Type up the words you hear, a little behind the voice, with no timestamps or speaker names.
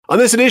On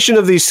this edition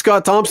of the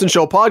Scott Thompson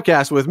Show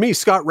podcast with me,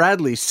 Scott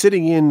Radley,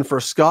 sitting in for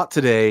Scott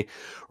today,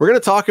 we're going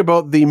to talk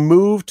about the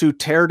move to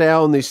tear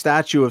down the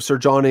statue of Sir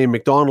John A.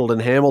 Macdonald in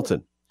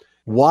Hamilton.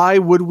 Why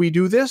would we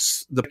do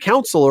this? The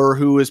councillor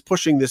who is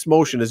pushing this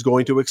motion is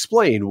going to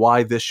explain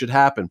why this should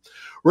happen.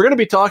 We're going to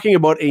be talking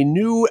about a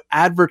new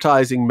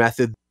advertising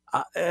method.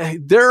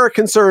 There are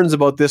concerns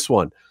about this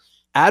one.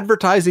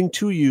 Advertising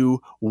to you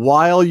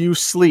while you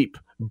sleep.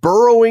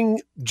 Burrowing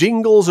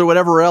jingles or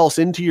whatever else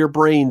into your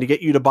brain to get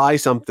you to buy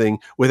something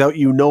without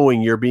you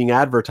knowing you're being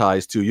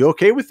advertised to. You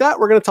okay with that?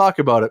 We're going to talk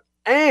about it.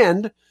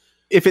 And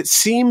if it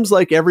seems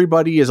like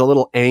everybody is a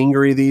little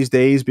angry these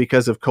days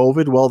because of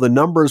COVID, well, the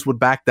numbers would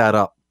back that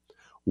up.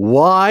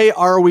 Why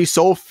are we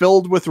so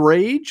filled with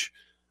rage?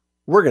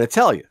 We're going to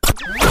tell you.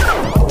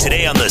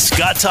 Today on the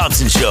Scott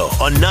Thompson Show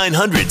on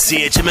 900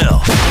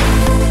 CHML.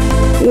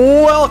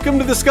 Welcome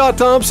to the Scott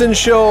Thompson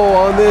Show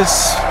on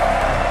this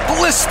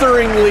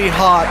blisteringly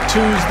hot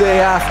Tuesday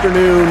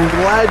afternoon.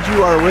 Glad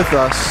you are with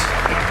us.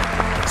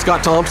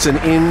 Scott Thompson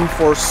in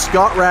for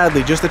Scott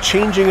Radley. Just a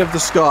changing of the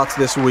Scots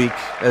this week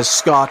as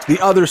Scott, the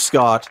other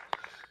Scott,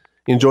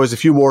 enjoys a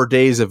few more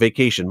days of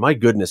vacation. My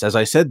goodness, as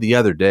I said the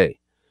other day,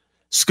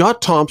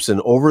 Scott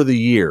Thompson over the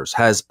years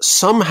has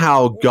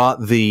somehow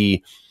got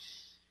he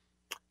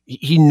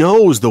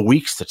knows the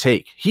weeks to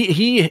take.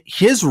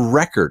 His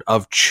record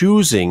of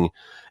choosing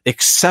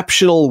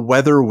exceptional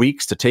weather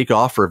weeks to take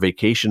off for a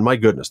vacation. My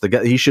goodness,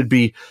 there should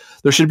be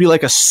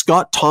like a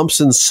Scott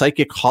Thompson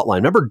psychic hotline.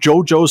 Remember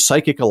JoJo's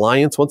Psychic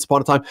Alliance once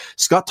upon a time?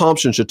 Scott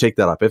Thompson should take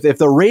that up. If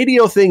the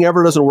radio thing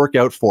ever doesn't work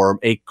out for him,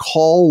 a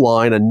call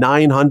line, a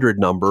 900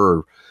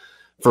 number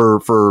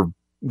for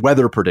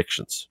weather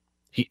predictions.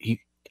 He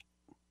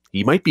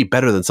might be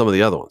better than some of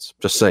the other ones.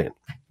 Just saying.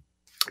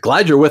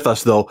 Glad you're with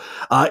us though.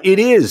 It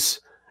is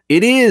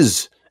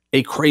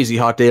a crazy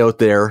hot day out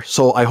there.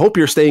 So I hope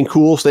you're staying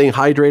cool, staying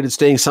hydrated,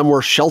 staying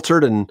somewhere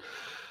sheltered and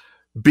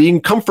being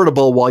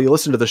comfortable while you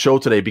listen to the show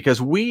today, because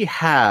we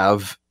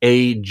have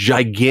a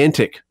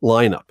gigantic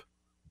lineup,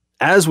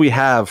 as we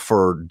have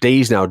for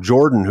days now.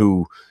 Jordan,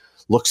 who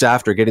looks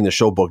after getting the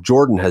show booked,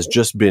 Jordan has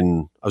just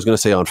been, I was going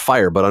to say on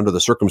fire, but under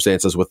the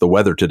circumstances with the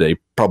weather today,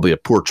 probably a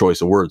poor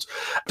choice of words.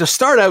 To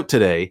start out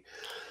today,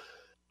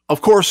 of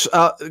course,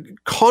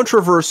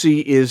 controversy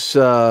is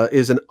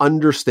an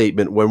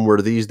understatement when we're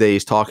these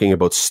days talking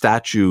about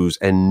statues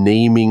and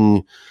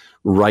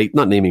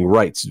not naming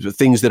rights,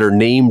 things that are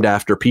named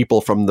after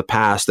people from the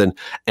past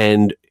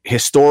and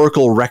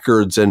historical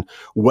records and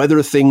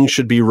whether things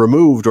should be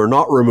removed or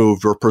not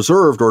removed or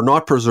preserved or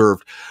not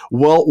preserved.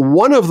 Well,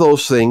 one of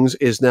those things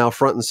is now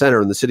front and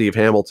center in the city of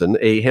Hamilton.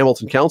 A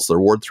Hamilton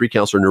councillor, Ward 3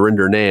 councillor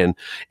Narinder Nan,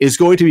 is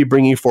going to be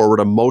bringing forward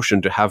a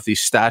motion to have the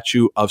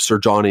statue of Sir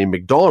John A.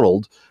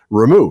 Macdonald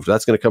removed.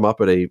 That's going to come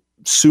up at a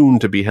soon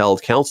to be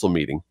held council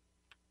meeting.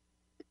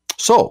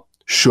 So,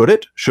 should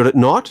it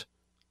not?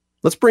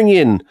 Let's bring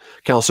in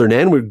Councillor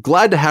Nan. We're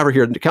glad to have her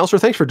here. Councillor,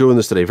 thanks for doing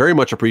this today. Very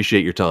much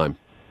appreciate your time.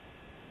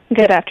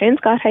 Good afternoon,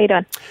 Scott. How you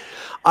doing?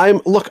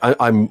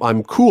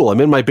 I'm cool.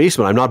 I'm in my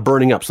basement. I'm not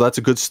burning up, so that's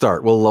a good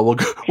start. We'll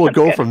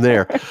go from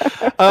there.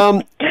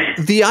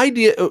 The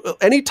idea,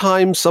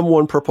 anytime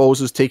someone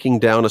proposes taking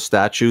down a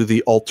statue,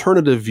 the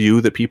alternative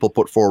view that people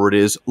put forward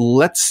is,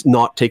 let's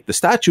not take the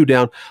statue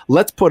down.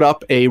 Let's put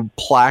up a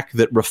plaque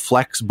that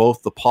reflects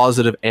both the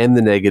positive and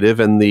the negative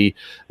and the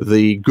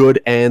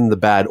good and the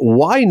bad.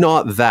 Why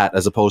not that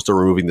as opposed to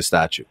removing the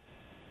statue?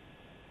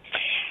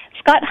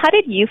 Scott, how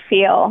did you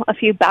feel a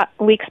few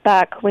weeks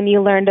back when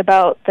you learned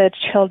about the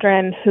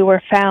children who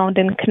were found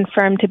and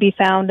confirmed to be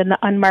found in the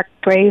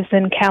unmarked graves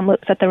in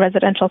Kamloops at the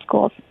residential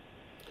schools?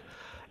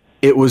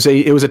 It was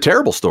a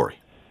terrible story.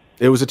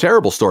 It was a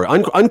terrible story.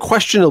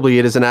 Unquestionably,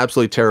 it is an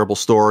absolutely terrible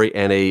story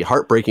and a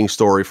heartbreaking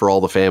story for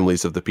all the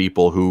families of the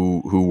people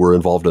who were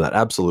involved in that.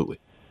 Absolutely.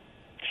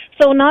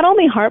 So not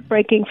only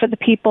heartbreaking for the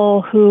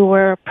people who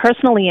were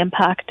personally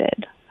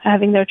impacted,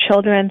 having their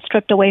children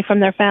stripped away from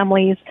their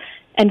families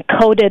and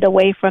coded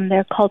away from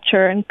their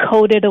culture and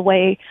coded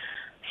away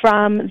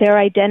from their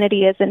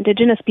identity as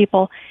Indigenous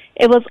people,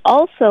 it was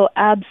also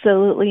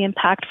absolutely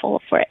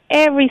impactful for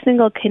every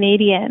single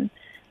Canadian,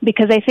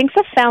 because I think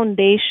the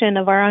foundation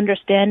of our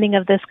understanding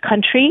of this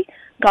country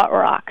got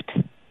rocked.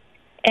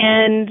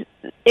 And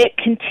it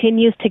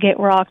continues to get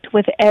rocked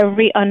with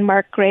every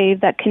unmarked grave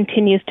that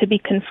continues to be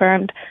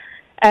confirmed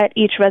at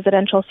each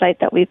residential site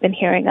that we've been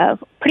hearing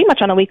of pretty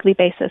much on a weekly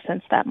basis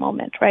since that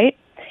moment, right?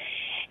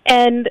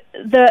 And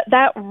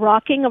that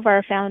rocking of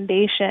our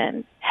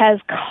foundation has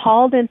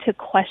called into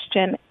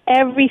question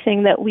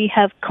everything that we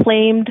have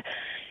claimed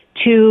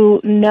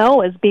to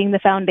know as being the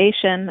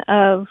foundation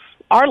of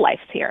our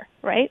lives here,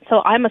 right?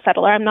 So I'm a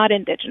settler. I'm not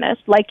Indigenous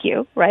like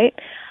you, right?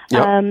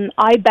 Yep.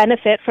 I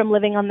benefit from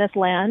living on this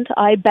land.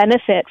 I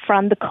benefit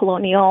from the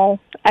colonial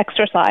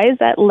exercise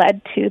that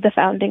led to the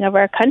founding of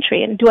our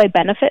country. And do I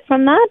benefit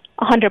from that?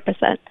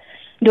 100%.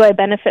 Do I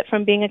benefit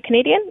from being a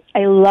Canadian?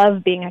 I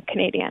love being a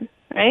Canadian,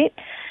 right?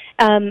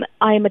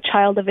 I am a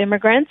child of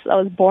immigrants. I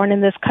was born in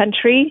this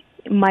country.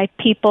 My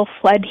people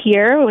fled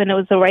here when it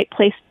was the right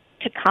place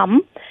to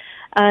come.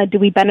 Do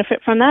we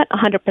benefit from that?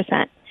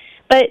 100%.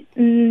 But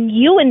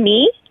you and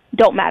me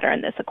don't matter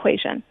in this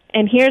equation.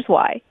 And here's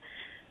why.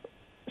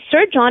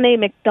 Sir John A.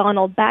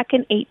 Macdonald, back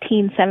in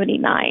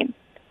 1879,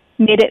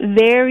 made it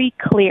very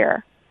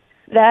clear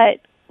that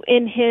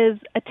in his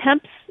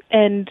attempts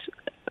and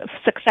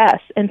success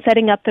in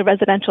setting up the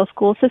residential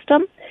school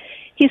system,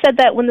 he said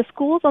that when the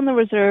school's on the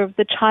reserve,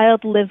 the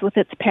child lives with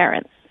its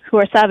parents, who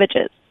are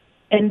savages.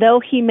 And though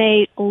he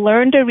may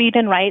learn to read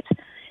and write,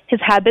 his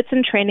habits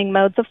and training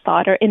modes of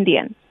thought are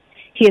Indian.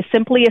 He is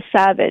simply a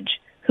savage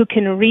who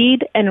can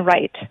read and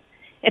write.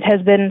 It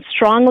has been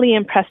strongly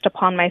impressed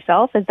upon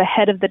myself as the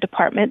head of the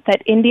department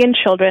that Indian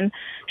children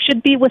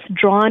should be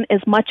withdrawn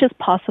as much as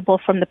possible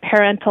from the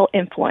parental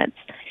influence.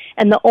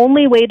 And the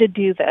only way to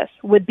do this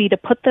would be to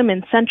put them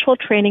in central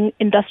training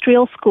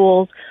industrial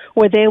schools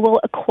where they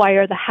will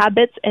acquire the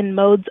habits and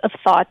modes of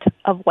thought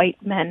of white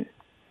men.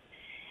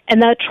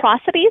 And the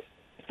atrocities,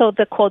 so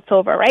the quote's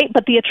over, right?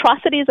 But the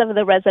atrocities of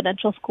the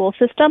residential school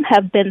system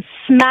have been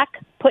smack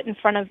put in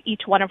front of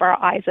each one of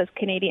our eyes as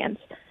Canadians,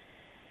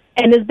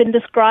 and has been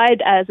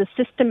described as a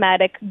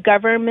systematic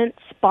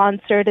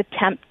government-sponsored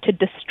attempt to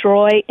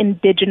destroy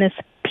Indigenous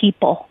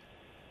people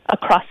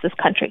across this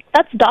country.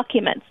 That's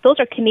documents. Those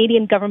are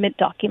Canadian government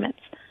documents.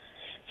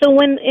 So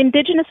when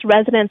Indigenous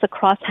residents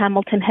across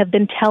Hamilton have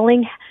been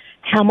telling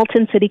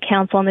Hamilton City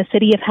Council and the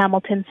City of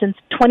Hamilton since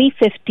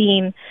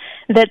 2015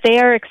 that they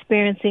are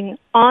experiencing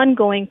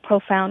ongoing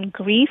profound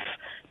grief,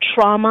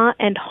 trauma,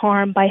 and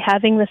harm by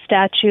having the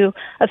statue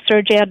of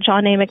Sir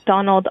John A.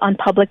 Macdonald on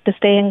public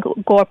display in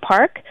Gore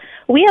Park,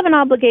 we have an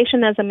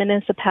obligation as a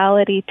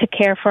municipality to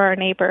care for our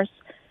neighbors.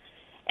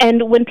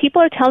 And when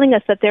people are telling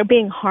us that they're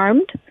being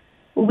harmed,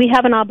 we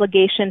have an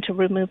obligation to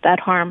remove that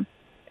harm.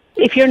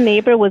 If your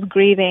neighbor was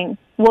grieving,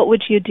 what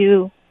would you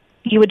do?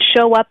 You would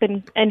show up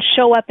and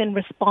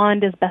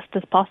respond as best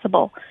as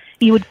possible.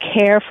 You would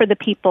care for the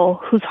people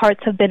whose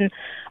hearts have been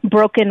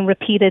broken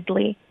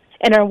repeatedly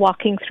and are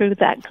walking through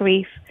that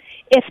grief.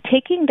 If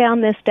taking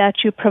down this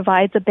statue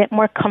provides a bit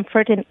more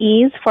comfort and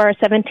ease for our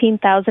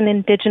 17,000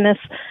 Indigenous,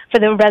 for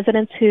the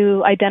residents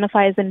who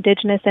identify as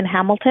Indigenous in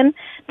Hamilton,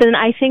 then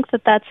I think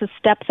that that's a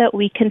step that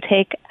we can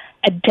take,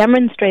 a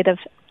demonstrative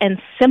and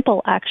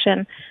simple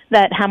action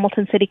that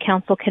Hamilton City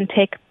Council can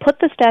take. Put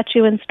the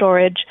statue in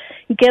storage,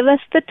 give us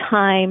the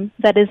time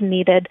that is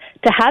needed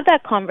to have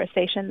that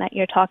conversation that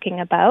you're talking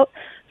about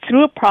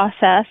through a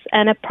process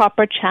and a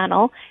proper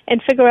channel,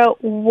 and figure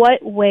out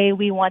what way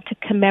we want to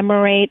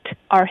commemorate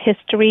our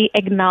history,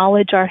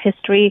 acknowledge our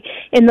history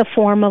in the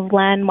form of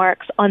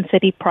landmarks on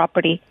city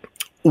property.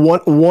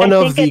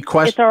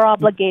 It's our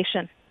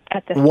obligation.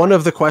 One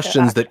of the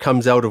questions that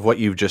comes out of what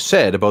you've just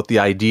said about the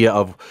idea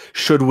of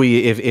should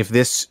we,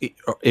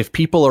 if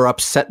people are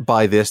upset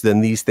by this,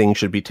 then these things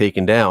should be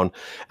taken down.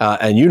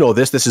 And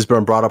this has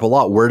been brought up a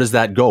lot. Where does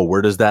that go?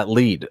 Where does that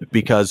lead?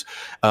 Because,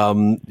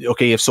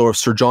 if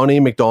Sir John A.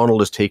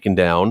 Macdonald is taken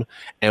down,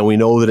 and we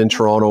know that in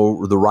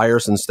Toronto, the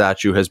Ryerson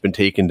statue has been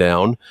taken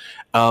down,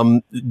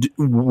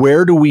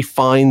 where do we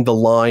find the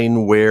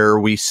line where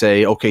we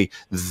say, okay,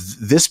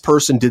 this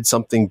person did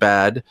something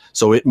bad,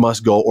 so it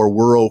must go, or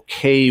we're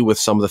okay with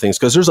some of the things?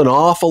 Because there's an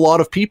awful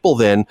lot of people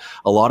then,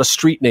 a lot of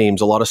street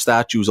names, a lot of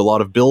statues, a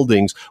lot of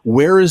buildings.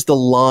 Where is the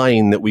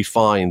line that we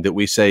find that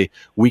we say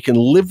we can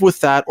live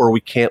with that or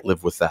we can't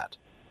live with that?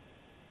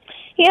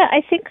 Yeah,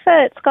 I think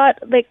that, Scott,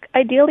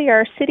 ideally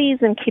our cities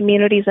and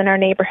communities and our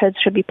neighborhoods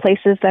should be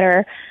places that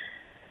are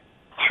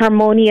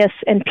harmonious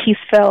and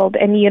peace-filled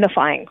and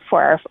unifying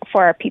for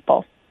our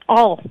people,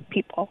 all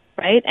people,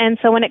 right? And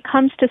so when it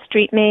comes to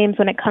street names,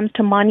 when it comes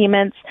to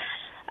monuments,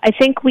 I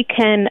think we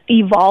can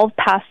evolve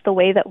past the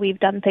way that we've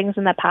done things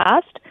in the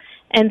past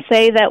and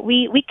say that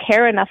we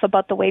care enough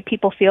about the way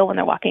people feel when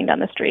they're walking down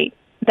the street,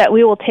 that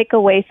we will take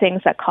away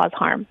things that cause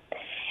harm.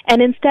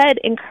 And instead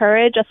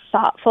encourage a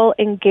thoughtful,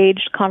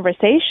 engaged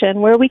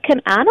conversation where we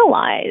can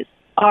analyze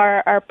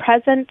our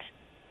present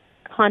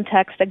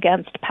context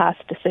against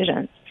past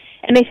decisions.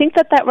 And I think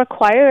that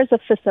requires a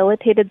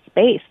facilitated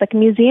space. Like,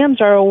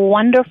 museums are a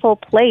wonderful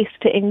place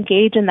to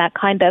engage in that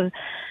kind of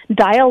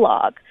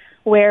dialogue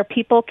where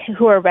people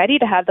who are ready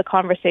to have the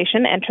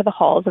conversation enter the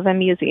halls of a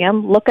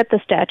museum, look at the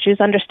statues,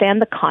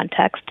 understand the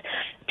context,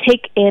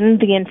 take in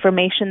the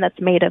information that's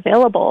made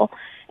available,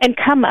 and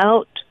come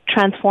out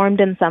transformed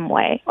in some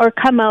way, or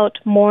come out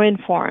more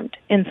informed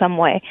in some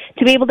way,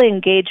 to be able to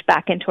engage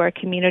back into our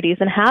communities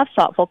and have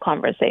thoughtful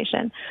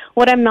conversation.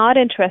 What I'm not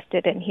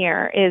interested in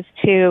here is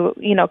to,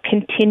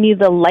 continue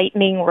the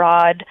lightning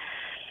rod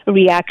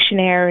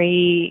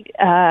reactionary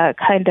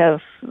kind of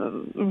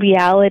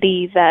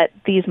reality that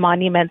these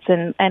monuments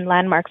and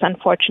landmarks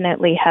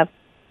unfortunately have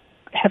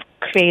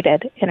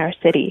created in our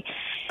city.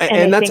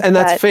 And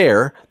that's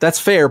fair. That's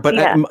fair. But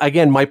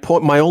again,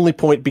 my only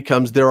point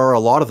becomes there are a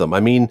lot of them. I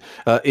mean,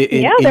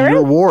 in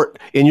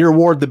your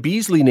ward, the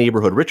Beasley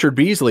neighborhood, Richard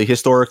Beasley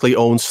historically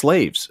owned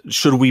slaves.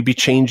 Should we be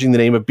changing the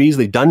name of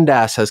Beasley?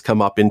 Dundas has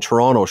come up in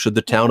Toronto. Should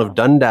the town of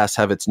Dundas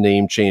have its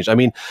name changed? I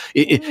mean,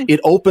 it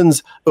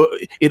opens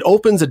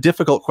a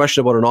difficult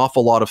question about an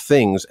awful lot of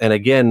things. And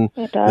again,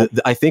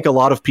 I think a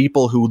lot of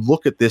people who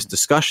look at this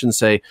discussion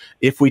say,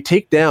 if we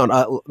take down,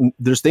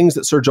 there's things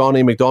that Sir John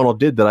A. Macdonald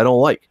did that I don't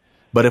like.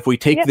 But if we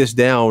take this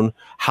down,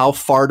 how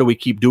far do we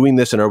keep doing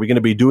this? And are we going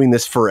to be doing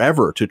this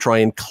forever to try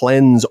and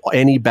cleanse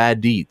any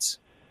bad deeds?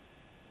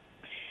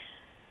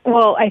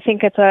 Well, I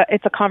think it's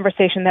a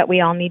conversation that we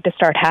all need to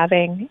start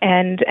having.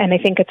 And I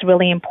think it's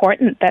really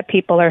important that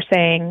people are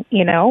saying,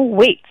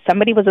 wait,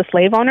 somebody was a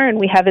slave owner and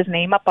we have his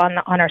name up on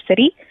our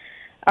city.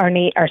 Our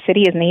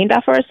city is named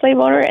after a slave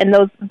owner. And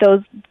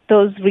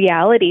those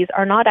realities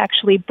are not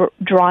actually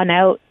drawn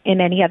out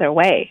in any other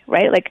way,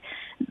 right? Like,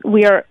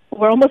 we're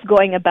almost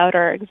going about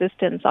our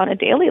existence on a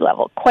daily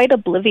level, quite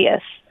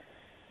oblivious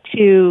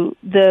to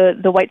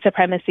the white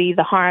supremacy,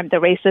 the harm, the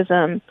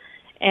racism,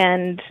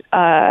 and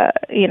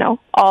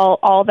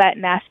all that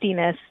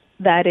nastiness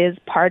that is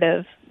part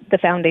of the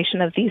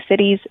foundation of these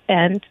cities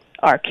and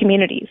our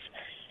communities.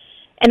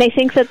 And I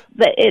think that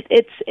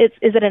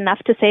is it enough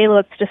to say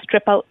let's just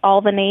strip out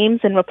all the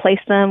names and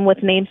replace them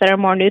with names that are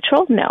more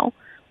neutral? No.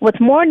 What's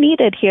more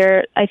needed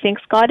here, I think,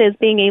 Scott, is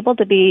being able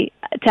to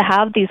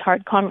have these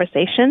hard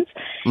conversations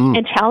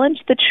and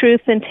challenge the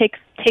truth and take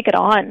it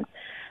on.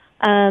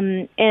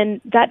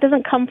 And that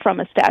doesn't come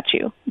from a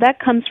statue. That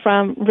comes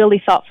from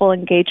really thoughtful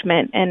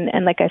engagement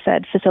and like I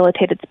said,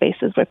 facilitated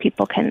spaces where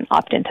people can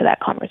opt into that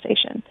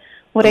conversation.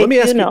 What I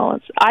do know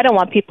is I don't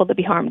want people to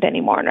be harmed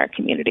anymore in our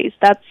communities.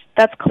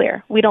 That's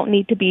clear. We don't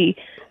need to be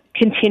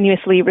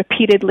continuously,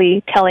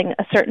 repeatedly telling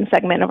a certain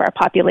segment of our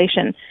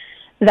population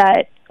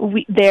that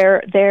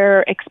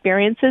their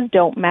experiences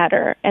don't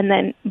matter. And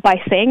then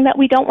by saying that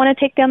we don't want to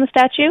take down the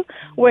statue,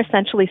 we're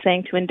essentially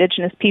saying to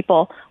Indigenous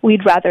people,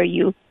 we'd rather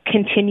you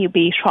continue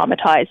be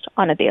traumatized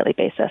on a daily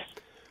basis.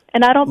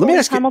 And I don't believe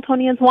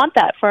Hamiltonians want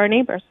that for our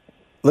neighbors.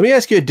 Let me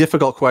ask you a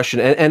difficult question.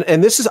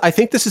 And this is, I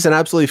think this is an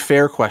absolutely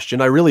fair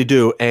question. I really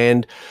do.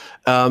 And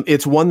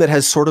it's one that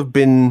has sort of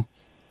been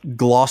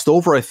glossed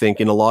over, I think,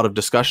 in a lot of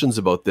discussions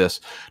about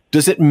this.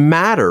 Does it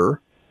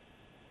matter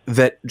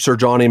that Sir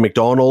John A.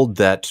 Macdonald,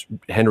 that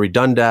Henry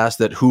Dundas,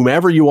 that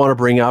whomever you want to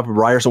bring up,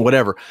 Ryerson,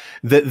 whatever,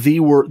 that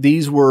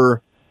these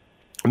were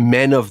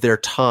men of their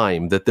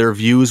time, that their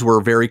views were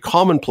very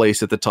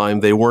commonplace at the time,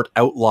 they weren't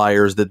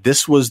outliers, that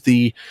this was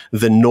the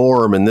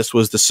norm and this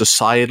was the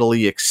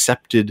societally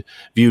accepted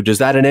view? Does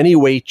that in any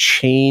way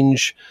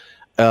change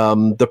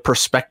the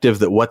perspective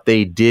that what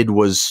they did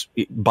was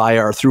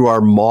through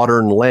our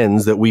modern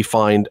lens that we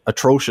find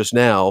atrocious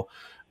now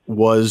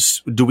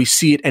do we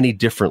see it any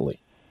differently?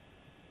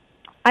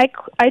 I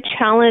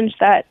challenge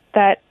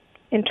that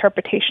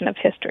interpretation of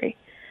history,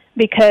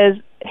 because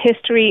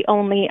history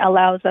only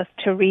allows us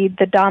to read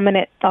the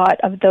dominant thought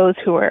of those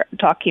who are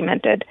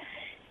documented.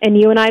 And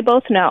you and I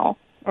both know,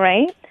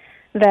 right,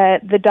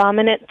 that the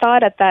dominant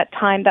thought at that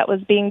time that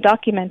was being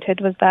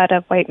documented was that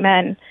of white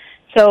men.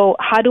 So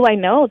how do I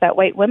know that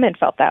white women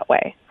felt that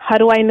way? How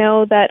do I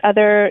know that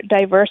other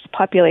diverse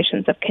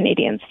populations of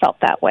Canadians felt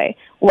that way?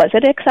 Was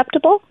it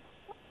acceptable?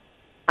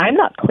 I'm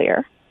not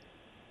clear.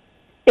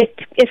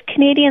 If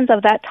Canadians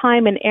of that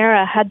time and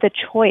era had the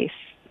choice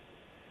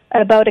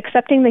about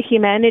accepting the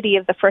humanity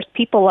of the first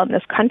people on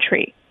this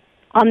country,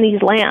 on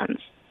these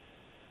lands,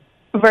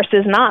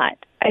 versus not,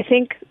 I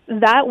think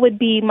that would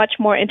be much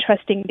more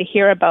interesting to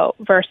hear about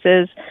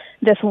versus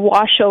this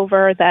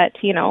washover that,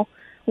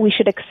 we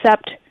should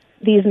accept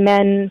these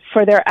men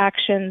for their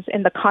actions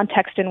in the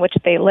context in which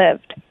they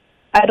lived.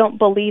 I don't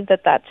believe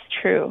that that's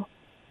true.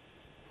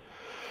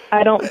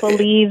 I don't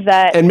believe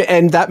that,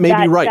 and that may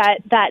be right.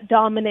 That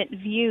dominant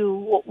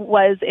view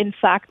was in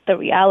fact the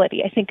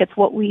reality. I think it's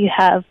what we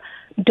have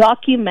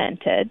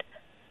documented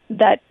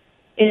that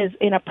is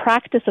in a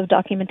practice of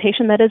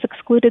documentation that has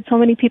excluded so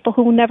many people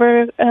who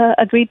never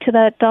agreed to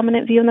that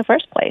dominant view in the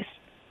first place.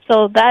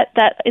 So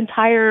that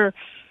entire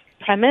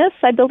premise,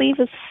 I believe,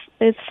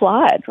 is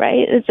flawed,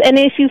 right? And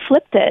if you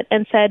flipped it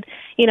and said,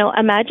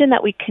 imagine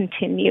that we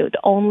continued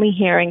only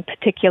hearing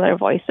particular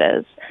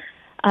voices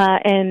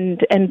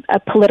and a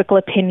political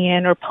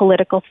opinion or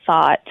political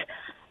thought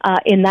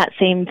in that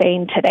same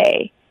vein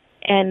today,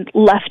 and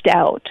left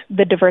out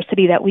the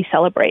diversity that we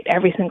celebrate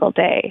every single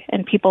day.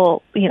 And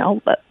people,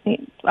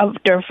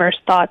 of diverse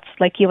thoughts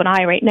like you and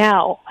I right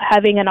now,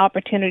 having an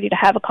opportunity to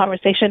have a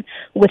conversation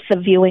with the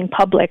viewing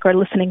public or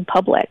listening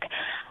public.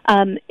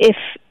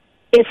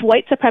 If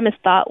white supremacist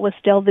thought was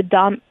still the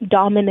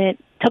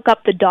dominant, took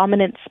up the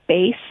dominant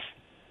space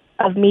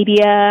of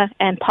media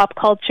and pop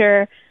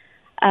culture,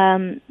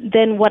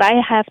 then what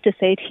I have to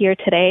say here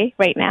today,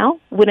 right now,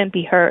 wouldn't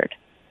be heard.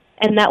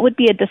 And that would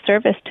be a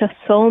disservice to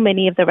so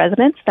many of the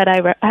residents that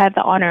I have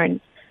the honor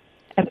and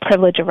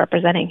privilege of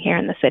representing here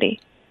in the city.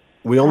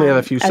 We only have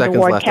a few seconds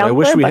left. I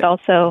wish we, but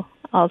also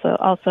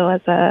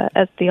as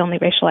the only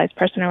racialized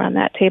person around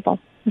that table.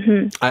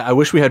 I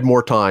wish we had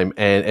more time,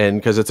 and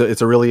because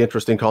it's a really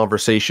interesting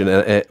conversation.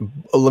 And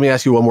let me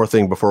ask you one more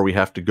thing before we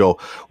have to go.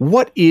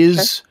 What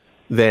is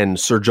then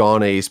Sir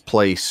John A.'s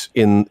place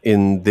in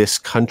this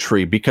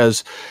country?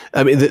 Because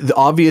I mean,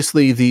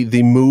 obviously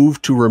the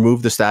move to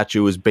remove the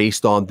statue is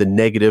based on the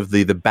negative,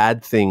 the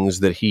bad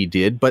things that he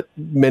did. But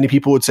many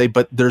people would say,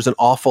 but there's an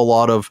awful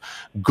lot of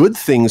good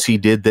things he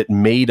did that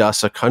made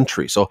us a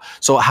country. So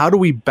how do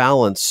we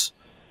balance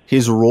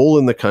his role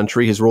in the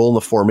country, his role in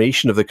the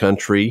formation of the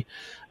country,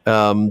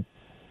 and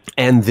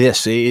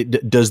this?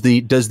 Does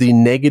the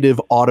negative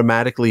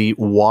automatically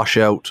wash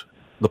out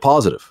the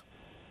positive?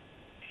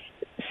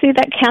 See,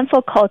 that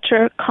cancel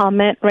culture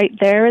comment right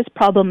there is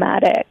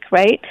problematic,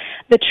 right?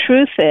 The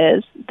truth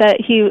is that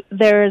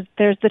there's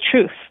the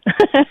truth,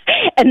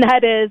 and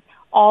that is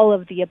all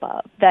of the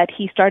above, that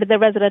he started the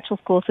residential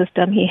school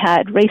system. He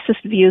had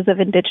racist views of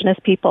Indigenous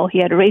people. He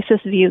had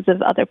racist views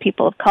of other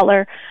people of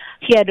color.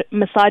 He had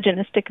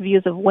misogynistic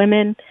views of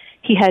women.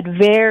 He had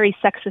very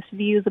sexist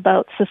views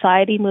about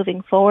society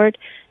moving forward.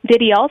 Did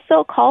he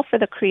also call for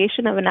the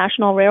creation of a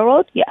national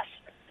railroad? Yes.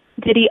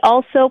 Did he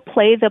also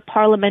play the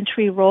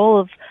parliamentary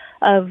role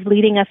of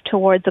leading us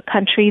towards a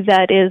country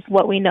that is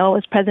what we know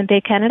as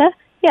present-day Canada?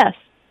 Yes.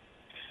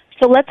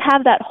 So let's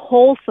have that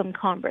wholesome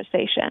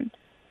conversation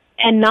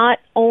and not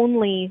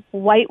only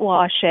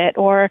whitewash it,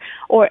 or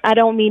I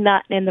don't mean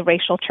that in the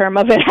racial term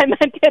of it. I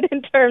meant it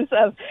in terms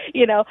of,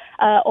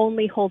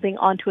 only holding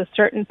on to a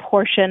certain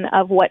portion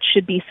of what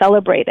should be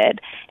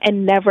celebrated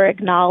and never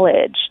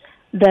acknowledge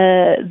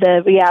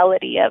the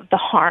reality of the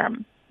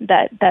harm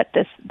that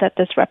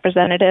this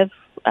representative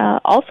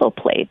also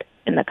played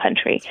in the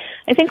country.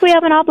 I think we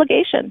have an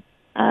obligation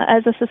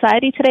as a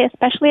society today,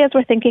 especially as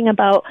we're thinking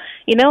about,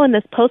 in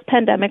this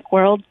post-pandemic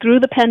world. Through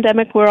the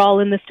pandemic, we're all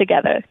in this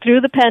together.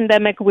 Through the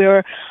pandemic,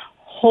 we're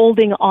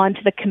holding on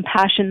to the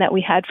compassion that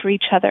we had for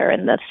each other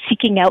and the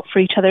seeking out for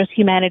each other's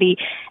humanity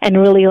and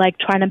really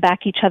trying to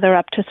back each other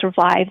up to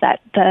survive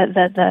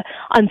the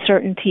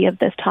uncertainty of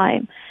this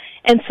time.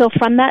 And so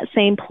from that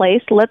same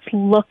place, let's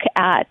look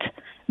at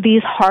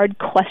these hard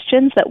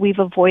questions that we've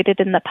avoided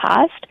in the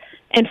past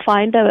and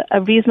find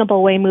a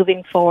reasonable way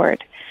moving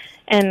forward.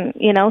 And,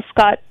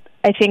 Scott,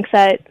 I think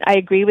that I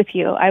agree with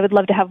you. I would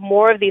love to have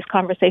more of these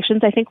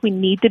conversations. I think we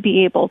need to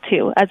be able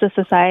to, as a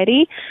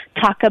society,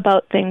 talk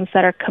about things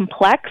that are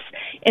complex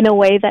in a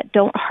way that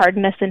don't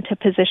harden us into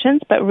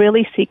positions, but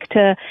really seek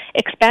to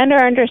expand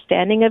our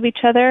understanding of each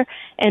other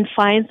and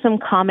find some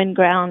common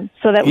ground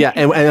so that we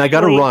can and I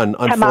got to run,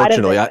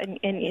 unfortunately,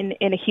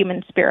 in a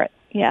human spirit.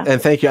 Yeah.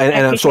 And thank you.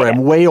 And I'm sorry,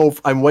 I'm way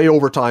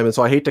over time, and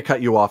so I hate to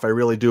cut you off. I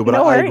really do, but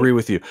I agree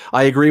with you.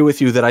 I agree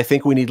with you that I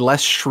think we need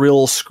less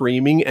shrill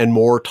screaming and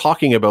more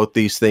talking about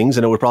these things,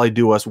 and it would probably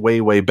do us way,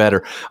 way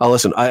better.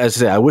 Listen, as I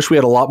say, I wish we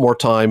had a lot more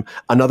time,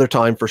 another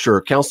time for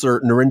sure. Councillor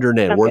Narinder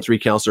Nain, Ward 3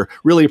 Councillor,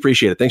 really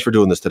appreciate it. Thanks for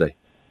doing this today.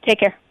 Take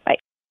care. Bye.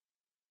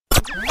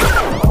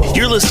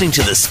 You're listening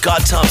to the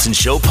Scott Thompson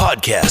Show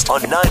podcast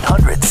on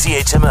 900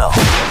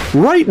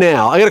 CHML. Right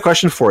now, I got a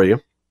question for you.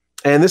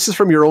 And this is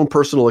from your own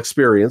personal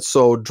experience,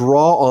 so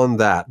draw on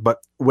that. But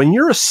when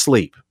you're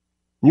asleep,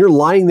 you're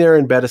lying there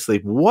in bed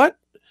asleep, what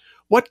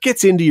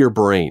gets into your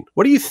brain?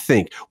 What do you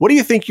think? What do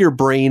you think your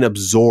brain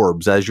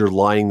absorbs as you're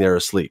lying there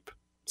asleep?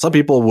 Some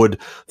people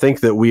would think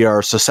that we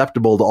are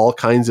susceptible to all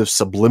kinds of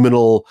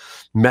subliminal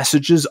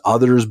messages.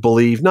 Others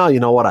believe, no,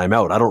 you know what, I'm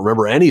out. I don't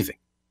remember anything.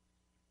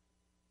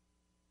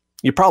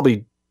 You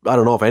probably, I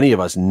don't know if any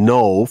of us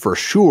know for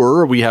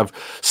sure. We have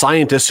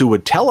scientists who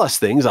would tell us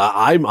things.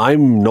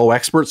 I'm no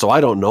expert, so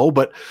I don't know.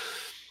 But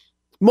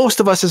most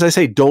of us, as I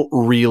say, don't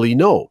really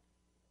know.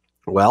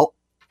 Well,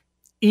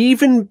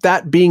 even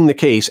that being the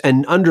case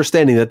and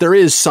understanding that there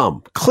is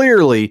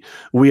clearly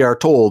we are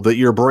told that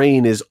your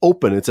brain is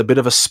open. It's a bit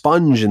of a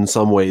sponge in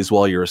some ways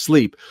while you're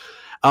asleep.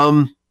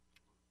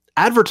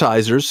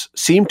 Advertisers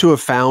seem to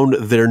have found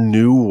their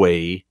new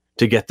way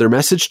to get their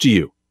message to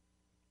you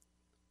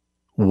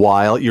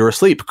while you're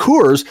asleep.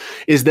 Coors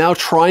is now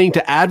trying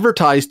to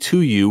advertise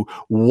to you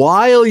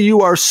while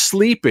you are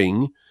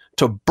sleeping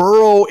to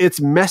burrow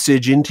its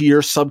message into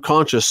your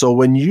subconscious. So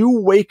when you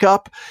wake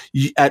up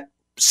at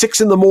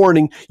 6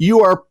 a.m,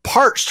 you are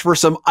parched for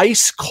some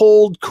ice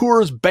cold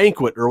Coors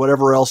Banquet or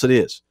whatever else it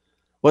is.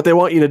 What they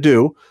want you to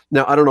do,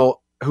 now I don't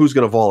know who's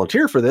going to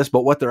volunteer for this,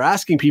 but what they're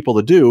asking people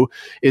to do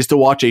is to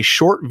watch a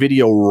short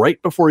video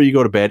right before you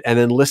go to bed and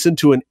then listen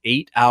to an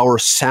 8-hour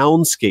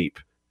soundscape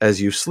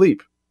as you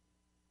sleep.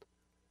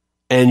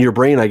 And your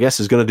brain, I guess,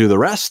 is going to do the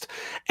rest.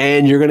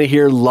 And you're going to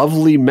hear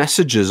lovely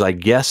messages, I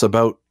guess,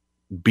 about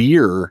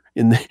beer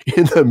in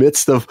the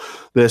midst of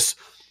this,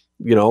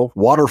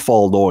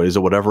 waterfall noise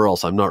or whatever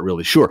else. I'm not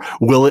really sure.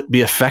 Will it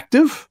be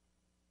effective?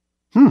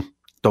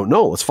 Don't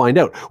know. Let's find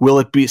out. Will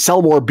it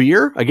sell more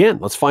beer? Again,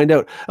 let's find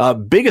out.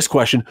 Biggest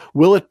question,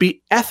 will it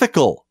be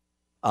ethical?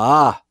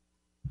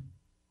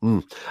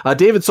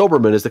 David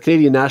Soberman is the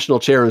Canadian National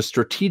Chair in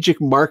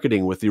Strategic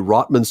Marketing with the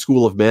Rotman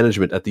School of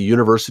Management at the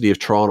University of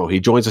Toronto.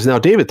 He joins us now.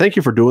 David, thank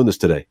you for doing this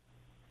today.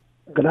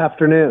 Good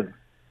afternoon.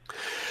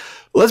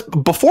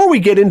 Before we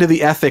get into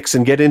the ethics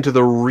and get into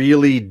the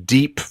really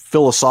deep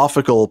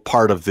philosophical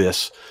part of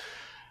this,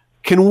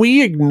 can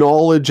we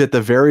acknowledge at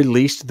the very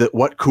least that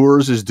what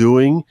Coors is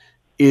doing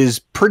is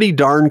pretty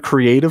darn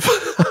creative?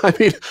 I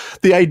mean,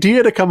 the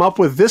idea to come up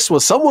with this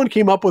was someone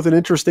came up with an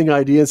interesting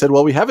idea and said,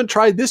 well, we haven't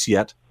tried this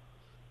yet.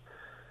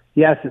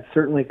 Yes, it's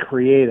certainly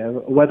creative.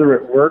 Whether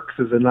it works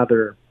is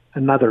another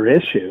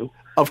issue.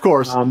 Of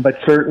course. But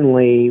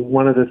certainly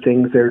one of the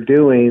things they're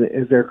doing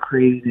is they're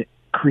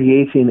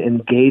creating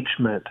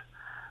engagement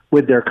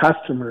with their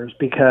customers,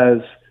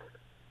 because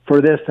for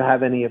this to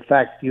have any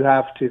effect, you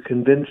have to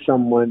convince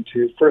someone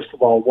to, first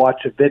of all,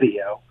 watch a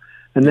video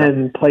and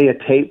then play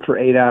a tape for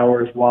 8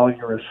 hours while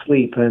you're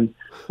asleep. And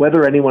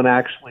whether anyone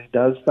actually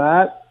does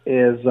that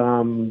is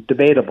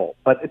debatable,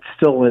 but it's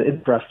still an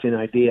interesting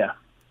idea.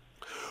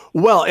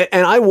 Well,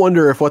 and I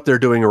wonder if what they're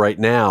doing right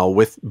now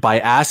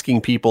by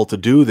asking people to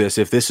do this,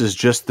 if this is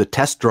just the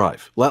test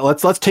drive.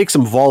 Let's take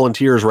some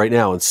volunteers right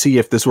now and see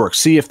if this works.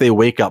 See if they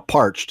wake up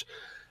parched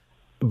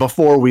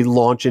before we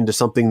launch into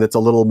something that's a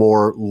little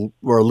more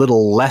or a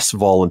little less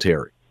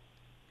voluntary.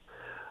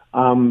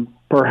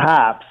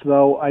 Perhaps,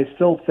 though I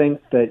still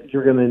think that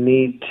you're going to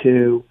need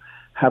to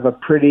have a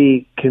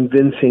pretty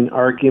convincing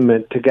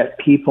argument to get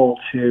people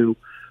to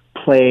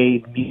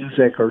play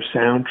music or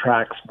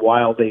soundtracks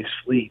while they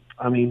sleep.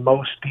 I mean,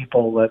 most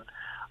people that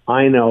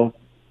I know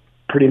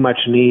pretty much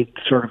need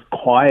sort of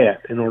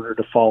quiet in order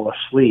to fall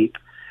asleep,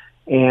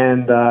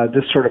 and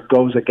this sort of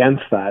goes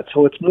against that.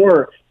 So it's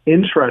more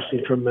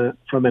interesting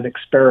from an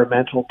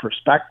experimental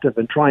perspective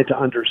and trying to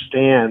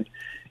understand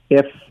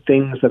if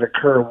things that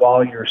occur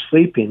while you're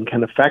sleeping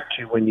can affect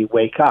you when you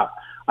wake up.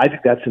 I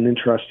think that's an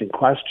interesting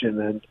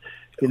question, and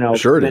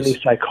many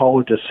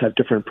psychologists have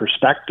different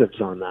perspectives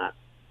on that.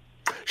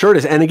 Sure it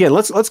is. And again,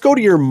 let's go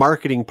to your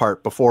marketing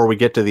part before we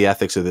get to the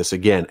ethics of this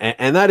again.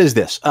 And that is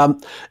this.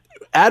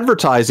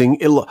 Advertising,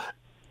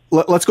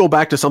 let's go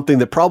back to something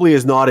that probably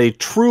is not a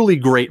truly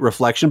great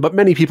reflection, but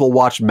many people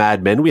watch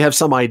Mad Men. We have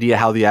some idea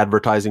how the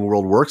advertising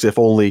world works, if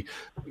only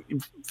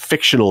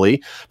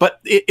fictionally. But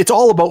it's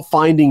all about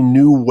finding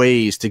new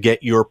ways to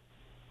get your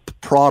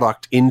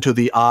product into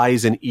the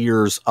eyes and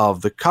ears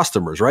of the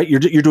customers, right? You're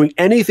doing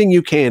anything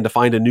you can to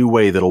find a new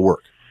way that'll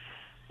work.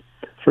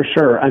 For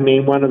sure. I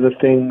mean, one of the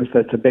things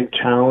that's a big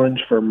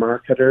challenge for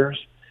marketers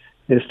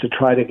is to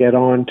try to get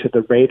on to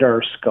the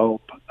radar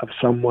scope of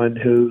someone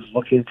who's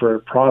looking for a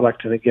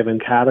product in a given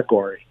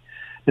category.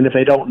 And if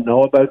they don't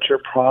know about your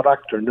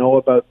product or know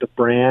about the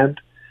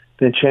brand,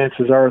 then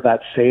chances are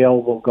that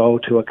sale will go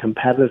to a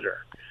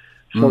competitor.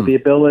 So the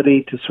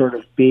ability to sort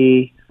of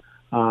be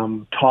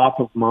top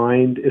of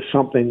mind is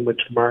something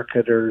which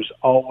marketers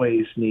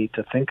always need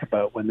to think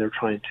about when they're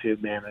trying to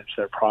manage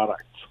their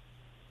products.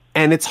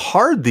 And it's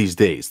hard these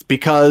days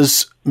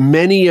because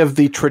many of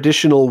the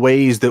traditional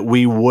ways that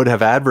we would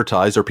have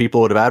advertised or people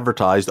would have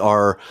advertised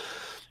are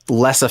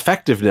less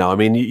effective now. I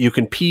mean, you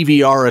can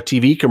PVR a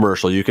TV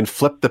commercial, you can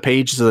flip the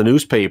pages of the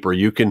newspaper,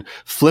 you can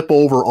flip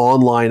over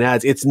online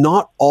ads. It's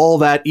not all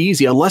that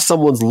easy unless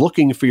someone's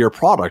looking for your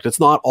product. It's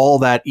not all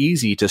that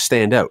easy to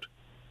stand out.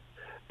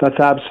 That's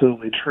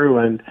absolutely true.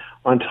 And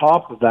on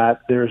top of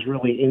that, there's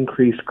really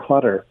increased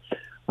clutter.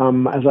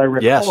 As I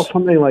recall,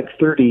 something like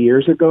 30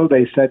 years ago,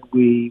 they said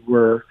we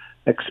were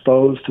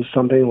exposed to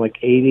something like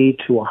 80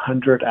 to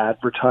 100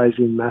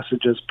 advertising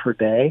messages per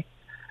day.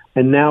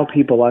 And now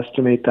people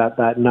estimate that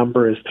that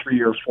number is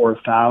 3,000 or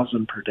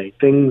 4,000 per day.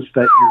 Things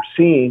that you're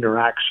seeing are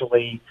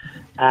actually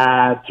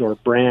ads or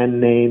brand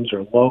names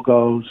or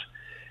logos.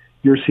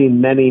 You're seeing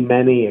many,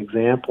 many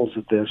examples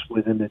of this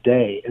within a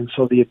day. And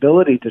so the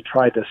ability to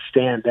try to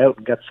stand out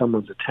and get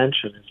someone's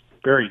attention is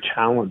very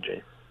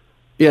challenging.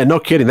 Yeah,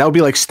 no kidding. That would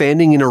be like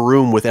standing in a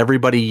room with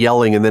everybody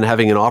yelling and then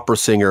having an opera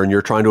singer and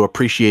you're trying to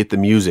appreciate the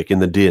music in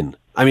the din.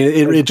 I mean,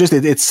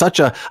 it's such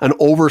an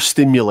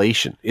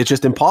overstimulation. It's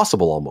just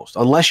impossible almost,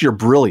 unless you're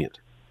brilliant.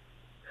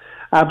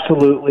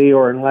 Absolutely,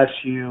 or unless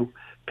you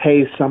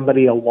pay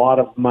somebody a lot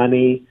of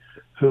money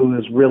who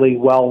is really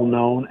well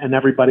known and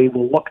everybody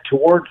will look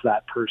towards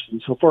that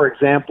person. So, for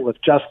example, if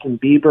Justin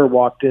Bieber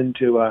walked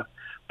into a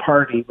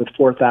party with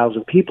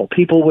 4,000 people,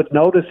 people would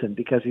notice him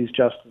because he's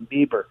Justin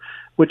Bieber,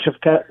 which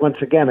once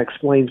again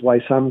explains why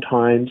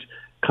sometimes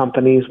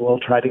companies will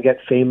try to get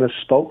famous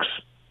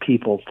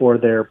spokespeople for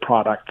their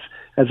products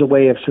as a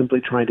way of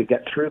simply trying to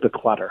get through the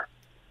clutter.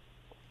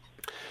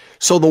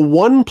 So the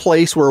one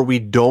place where we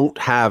don't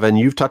have, and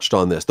you've touched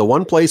on this, the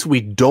one place we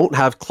don't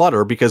have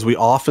clutter because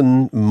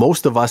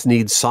most of us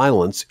need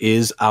silence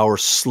is our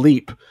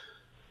sleep.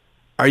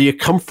 Are you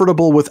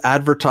comfortable with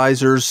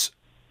advertisers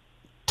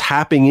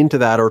tapping into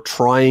that or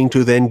trying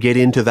to then get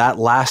into that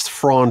last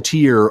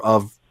frontier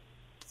of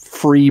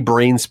free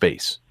brain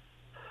space?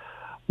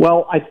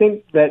 Well, I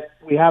think that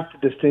we have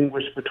to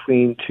distinguish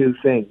between two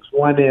things.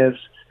 One is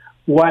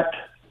what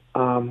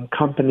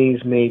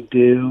companies may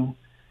do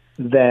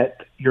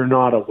that you're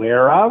not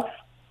aware of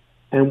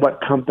and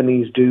what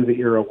companies do that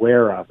you're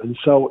aware of. And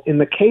so in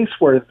the case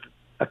where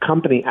a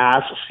company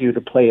asks you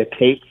to play a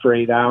tape for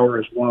 8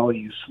 hours while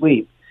you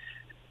sleep,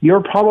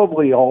 you're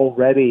probably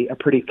already a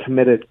pretty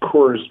committed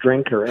Coors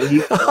drinker. And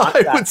you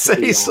I would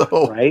say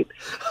so. Right?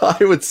 I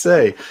would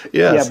say,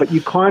 yes. Yeah, but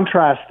you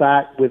contrast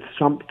that with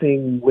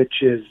something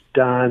which is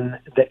done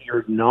that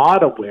you're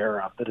not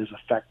aware of that is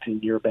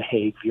affecting your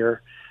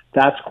behavior.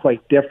 That's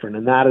quite different,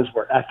 and that is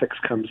where ethics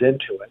comes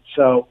into it.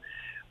 So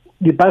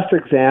the best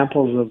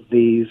examples of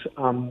these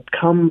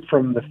come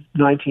from the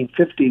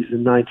 1950s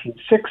and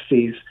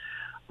 1960s,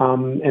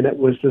 and it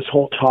was this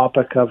whole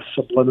topic of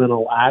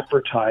subliminal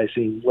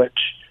advertising, which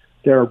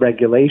there are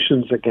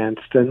regulations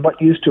against. And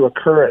what used to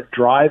occur at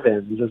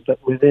drive-ins is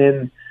that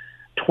within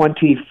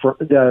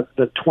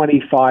the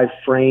 25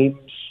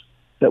 frames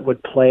that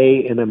would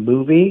play in a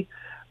movie,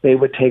 they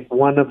would take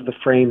one of the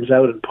frames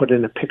out and put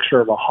in a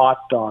picture of a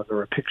hot dog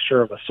or a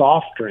picture of a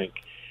soft drink.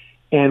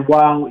 And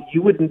while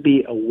you wouldn't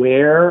be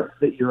aware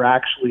that you're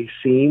actually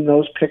seeing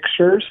those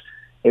pictures,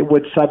 it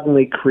would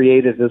suddenly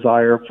create a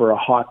desire for a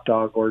hot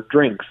dog or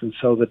drinks. And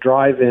so the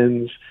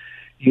drive-ins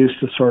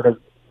used to sort of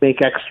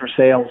make extra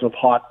sales of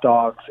hot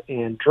dogs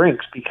and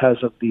drinks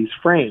because of these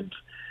frames.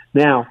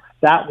 Now,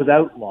 that was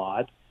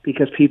outlawed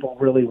because people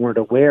really weren't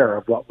aware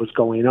of what was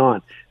going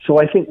on. So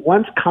I think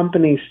once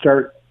companies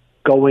start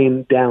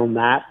going down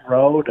that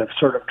road of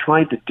sort of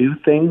trying to do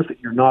things that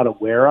you're not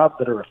aware of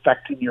that are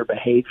affecting your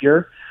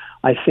behavior,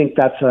 I think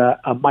that's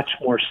a much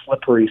more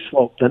slippery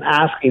slope than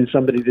asking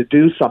somebody to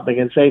do something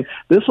and saying,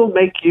 this will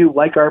make you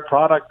like our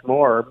product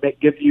more, or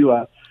make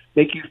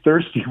you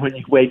thirsty when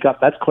you wake up.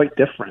 That's quite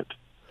different.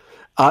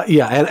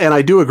 Yeah, and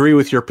I do agree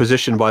with your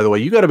position, by the way.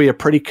 You got to be a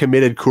pretty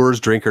committed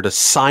Coors drinker to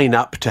sign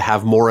up to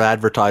have more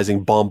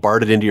advertising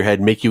bombarded into your head,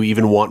 make you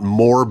even want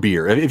more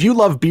beer. If you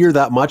love beer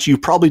that much, you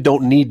probably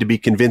don't need to be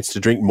convinced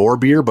to drink more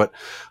beer, but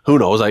who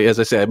knows? As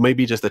I said, it may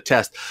be just a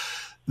test.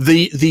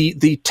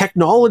 The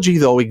technology,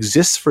 though,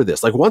 exists for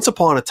this. Like once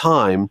upon a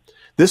time,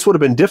 this would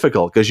have been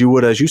difficult because you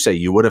would, as you say,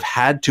 you would have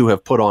had to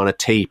have put on a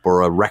tape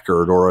or a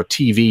record or a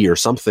TV or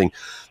something.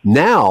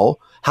 Now,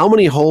 how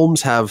many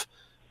homes have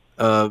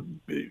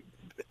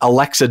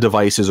Alexa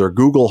devices or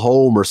Google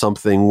Home or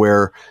something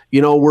where,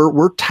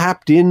 we're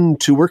tapped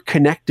into, we're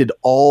connected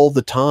all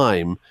the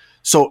time.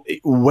 So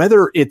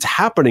whether it's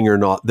happening or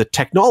not, the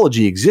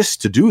technology exists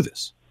to do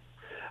this.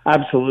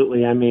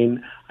 Absolutely. I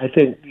mean, I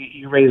think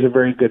you raise a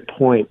very good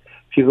point.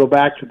 If you go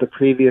back to the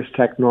previous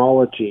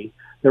technology,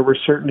 there were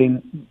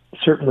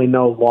certainly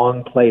no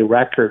long play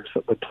records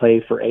that would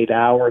play for 8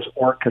 hours,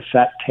 or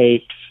cassette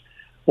tapes,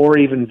 or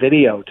even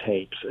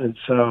videotapes. And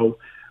so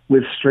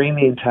with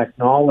streaming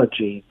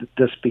technology,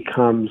 this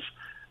becomes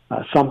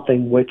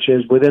something which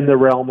is within the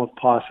realm of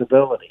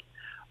possibility.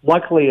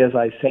 Luckily, as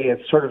I say,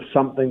 it's sort of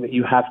something that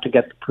you have to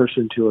get the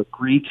person to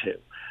agree to.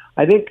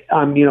 I think,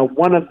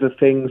 one of the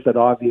things that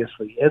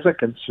obviously is a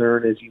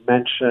concern is you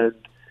mentioned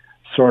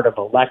sort of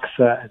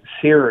Alexa and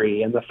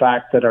Siri and the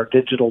fact that our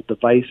digital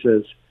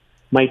devices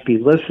might be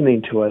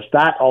listening to us.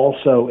 That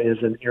also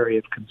is an area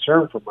of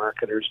concern for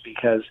marketers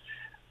because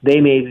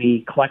they may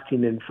be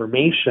collecting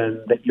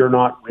information that you're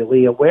not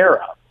really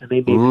aware of, and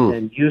they may be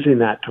then using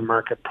that to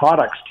market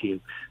products to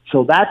you.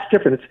 So that's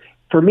different.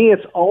 For me,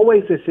 it's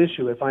always this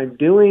issue. If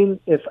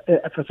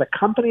as a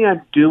company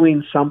I'm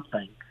doing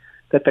something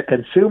that the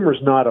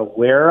consumer's not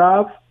aware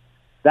of,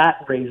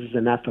 that raises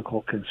an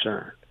ethical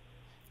concern.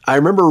 I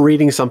remember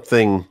reading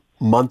something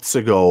months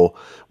ago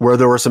where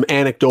there were some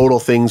anecdotal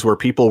things where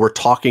people were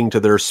talking to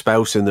their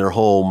spouse in their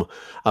home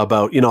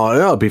about,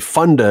 it'd be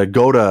fun to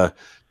go to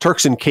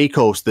Turks and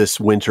Caicos this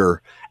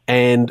winter.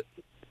 And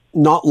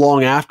not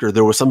long after,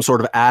 there was some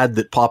sort of ad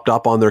that popped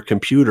up on their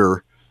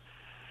computer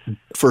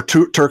for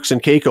Turks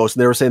and Caicos.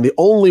 And they were saying the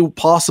only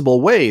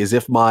possible way is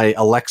if my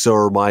Alexa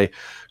or my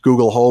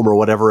Google Home or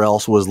whatever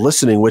else was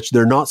listening, which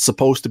they're not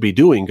supposed to be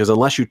doing, because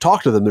unless you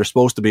talk to them, they're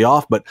supposed to be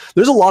off. But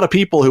there's a lot of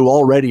people who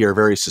already are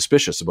very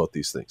suspicious about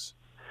these things.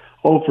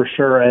 Oh, for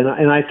sure.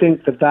 And I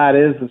think that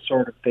is the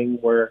sort of thing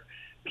where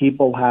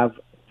people have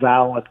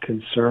valid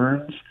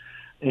concerns.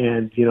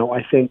 And,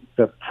 I think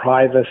the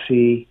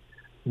privacy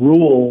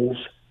rules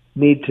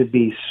need to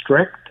be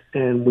strict,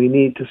 and we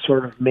need to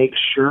sort of make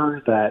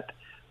sure that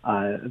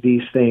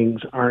these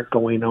things aren't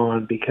going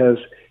on, because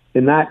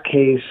in that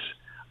case,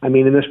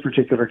 in this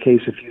particular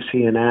case, if you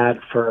see an ad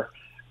for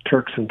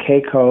Turks and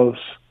Caicos,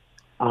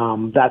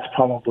 that's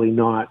probably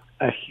not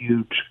a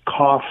huge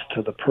cost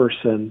to the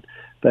person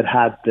that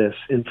had this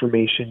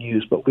information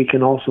used. But we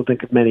can also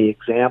think of many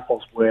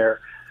examples where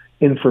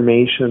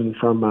information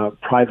from a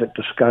private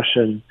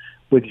discussion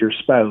with your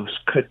spouse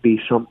could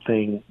be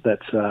something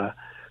that's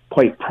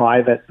quite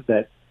private,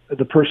 that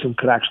the person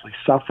could actually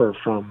suffer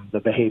from the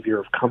behavior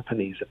of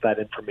companies if that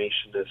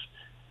information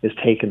is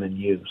taken and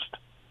used.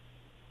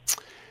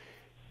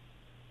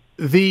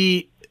 Let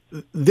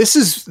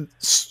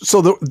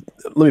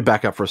me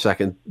back up for a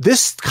second.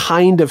 This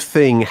kind of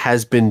thing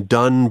has been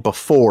done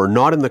before,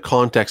 not in the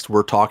context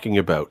we're talking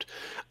about.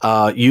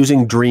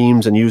 Using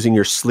dreams and using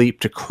your sleep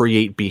to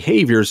create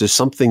behaviors is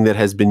something that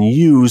has been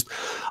used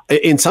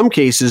in some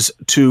cases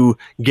to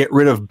get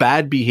rid of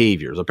bad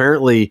behaviors.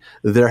 Apparently,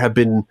 there have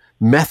been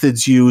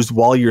methods used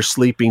while you're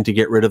sleeping to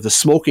get rid of the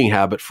smoking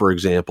habit, for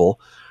example.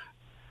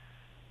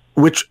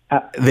 which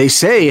they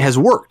say has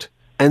worked.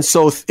 And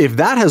so if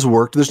that has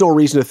worked, there's no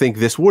reason to think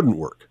this wouldn't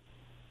work.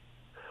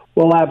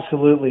 Well,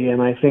 absolutely.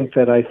 And I think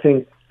that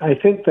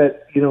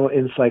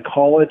in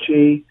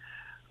psychology,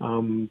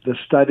 the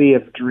study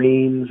of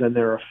dreams and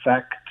their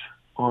effect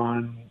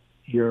on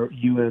you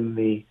in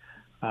the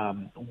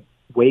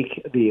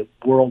the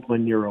world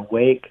when you're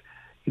awake,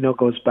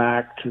 goes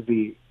back to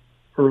the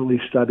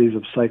early studies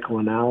of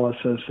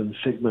psychoanalysis and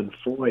Sigmund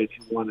Freud,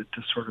 who wanted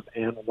to sort of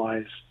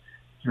analyze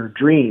your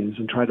dreams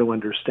and try to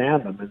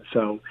understand them. And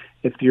so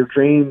if your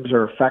dreams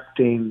are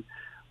affecting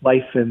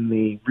life in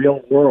the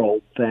real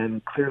world,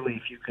 then clearly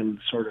if you can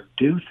sort of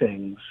do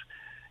things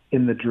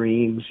in the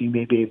dreams, you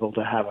may be able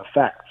to have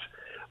effects.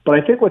 But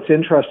I think what's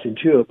interesting,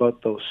 too,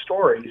 about those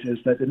stories is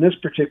that in this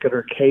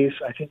particular case,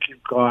 I think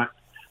you've got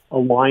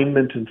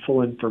alignment and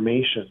full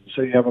information.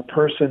 So you have a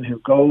person who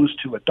goes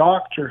to a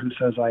doctor who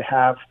says, I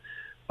have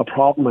a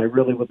problem, I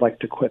really would like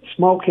to quit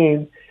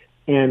smoking,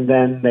 and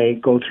then they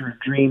go through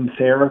dream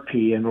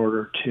therapy in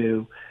order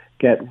to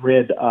get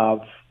rid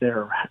of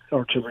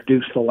or to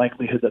reduce the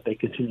likelihood that they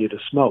continue to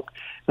smoke.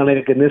 And I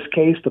think in this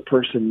case, the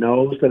person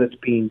knows that it's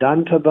being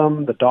done to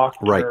them, the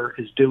doctor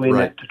is doing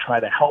it to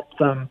try to help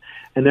them,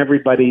 and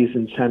everybody's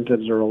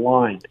incentives are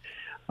aligned.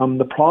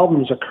 The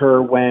problems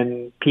occur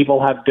when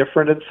people have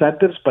different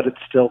incentives, but it's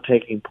still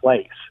taking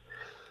place.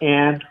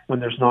 And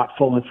when there's not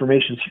full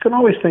information. So you can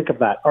always think of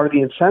that. Are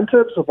the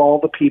incentives of all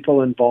the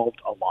people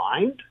involved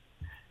aligned?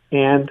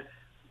 And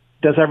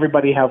does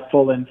everybody have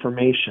full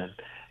information?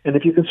 And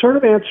if you can sort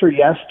of answer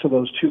yes to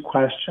those two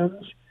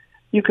questions,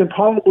 you can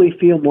probably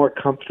feel more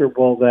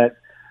comfortable that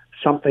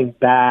something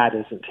bad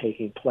isn't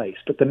taking place.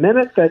 But the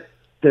minute that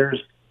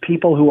there's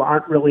people who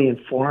aren't really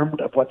informed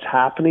of what's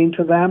happening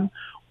to them,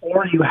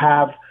 or you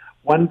have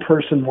one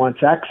person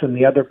wants X and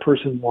the other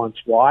person wants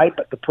Y,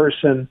 but the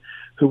person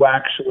who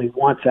actually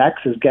wants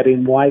X is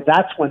getting Y,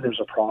 that's when there's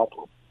a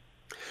problem.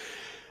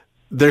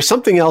 There's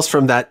something else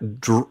from that,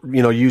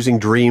 using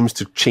dreams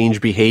to change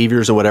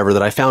behaviors and whatever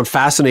that I found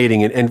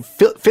fascinating and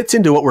fits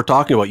into what we're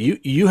talking about.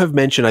 You have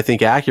mentioned, I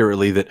think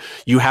accurately, that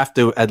you have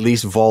to at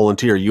least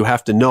volunteer. You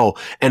have to know.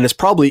 And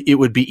it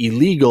would be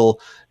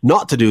illegal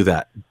not to do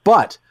that.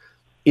 But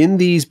in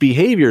these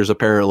behaviors,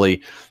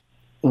 apparently,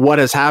 what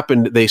has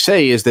happened, they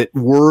say, is that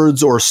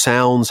words or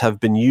sounds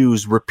have been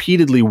used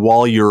repeatedly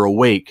while you're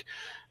awake.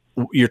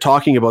 You're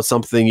talking about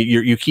something,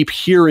 you keep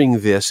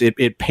hearing this,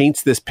 it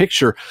paints this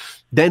picture.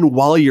 Then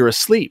while you're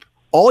asleep,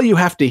 all you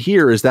have to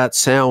hear is that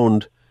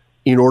sound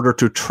in order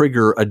to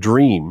trigger a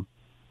dream,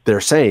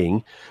 they're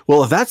saying.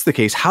 Well, if that's the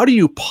case, how do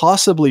you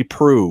possibly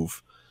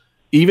prove,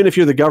 even if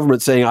you're the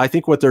government saying, I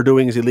think what they're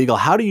doing is illegal,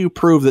 how do you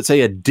prove that,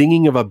 say, a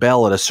dinging of a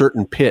bell at a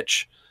certain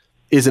pitch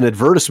is an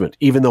advertisement,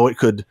 even though it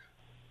could,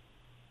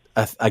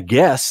 I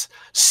guess,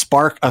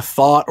 spark a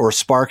thought or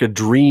spark a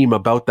dream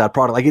about that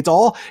product?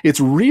 Like it's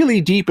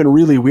really deep and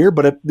really weird,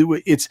 but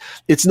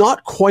it's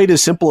not quite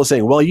as simple as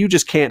saying, well, you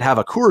just can't have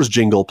a Coors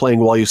jingle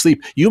playing while you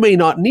sleep. You may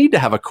not need to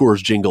have a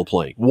Coors jingle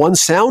playing. One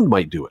sound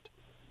might do it.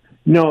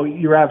 No,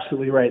 you're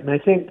absolutely right. And I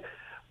think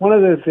one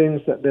of the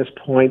things that this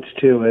points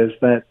to is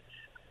that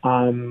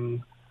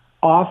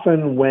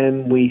often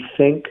when we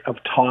think of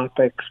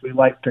topics, we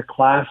like to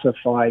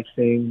classify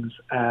things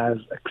as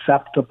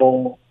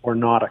acceptable or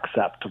not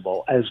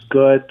acceptable, as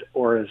good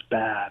or as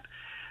bad.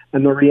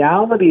 And the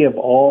reality of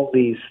all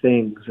these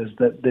things is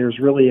that there's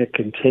really a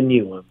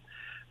continuum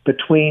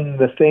between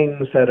the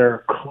things that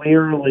are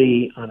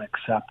clearly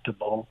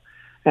unacceptable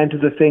and to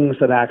the things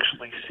that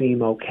actually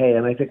seem okay.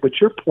 And I think what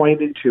you're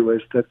pointing to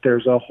is that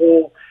there's a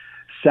whole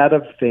set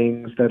of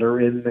things that are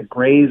in the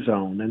gray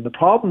zone. And the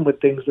problem with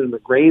things in the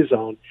gray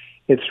zone,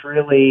 it's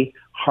really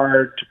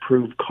hard to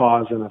prove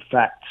cause and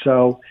effect.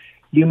 So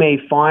you may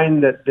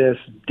find that this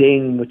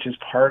ding, which is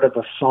part of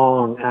a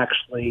song,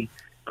 actually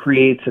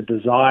creates a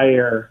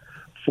desire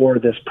for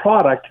this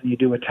product. And you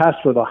do a test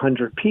with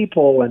 100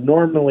 people, and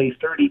normally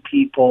 30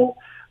 people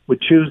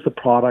would choose the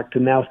product,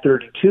 and now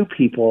 32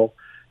 people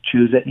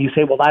choose it. And you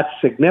say, well, that's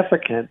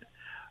significant.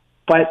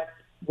 But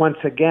once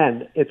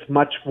again, it's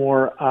much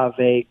more of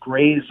a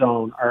gray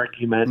zone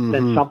argument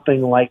than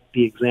something like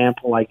the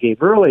example I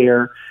gave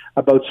earlier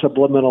about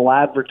subliminal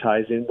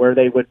advertising, where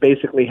they would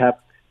basically have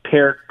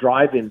paired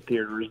drive-in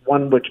theaters,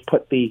 one which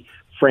put the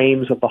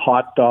frames of the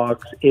hot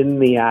dogs in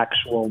the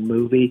actual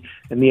movie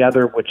and the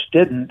other which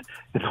didn't.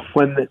 And the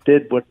one that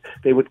did,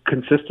 they would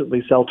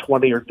consistently sell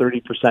 20 or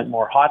 30%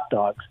 more hot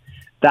dogs.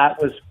 That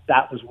was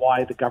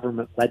why the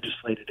government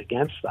legislated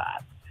against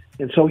that.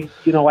 And so,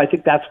 I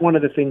think that's one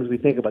of the things we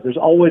think about. There's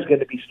always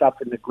going to be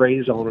stuff in the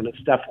gray zone, and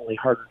it's definitely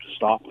harder to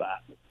stop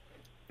that.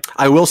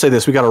 I will say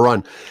this, we got to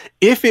run.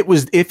 If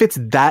it's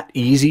that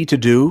easy to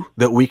do,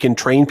 that we can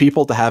train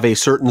people to have a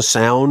certain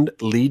sound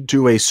lead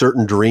to a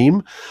certain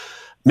dream,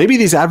 maybe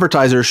these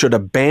advertisers should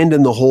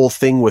abandon the whole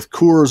thing with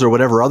Coors or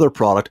whatever other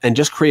product and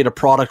just create a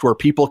product where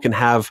people can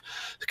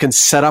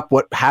set up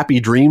what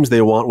happy dreams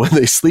they want when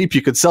they sleep.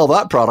 You could sell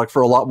that product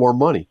for a lot more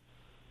money.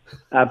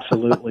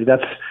 Absolutely.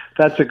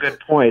 That's a good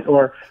point.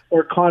 Or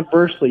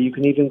conversely, you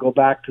can even go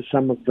back to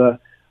some of the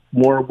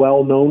more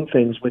well-known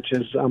things, which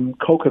is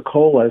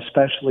Coca-Cola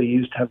especially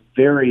used to have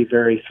very,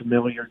 very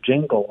familiar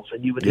jingles,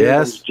 and you would hear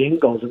those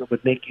jingles and it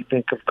would make you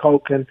think of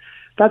Coke, and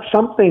that's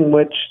something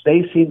which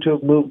they seem to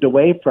have moved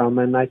away from,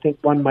 and I think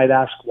one might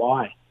ask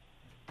why.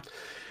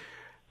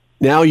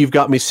 Now you've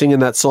got me singing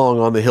that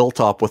song on the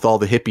hilltop with all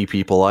the hippie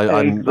people.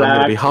 I'm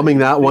going to be humming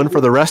that one for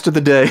the rest of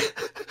the day.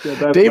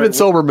 Yeah, David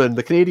Soberman,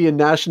 the Canadian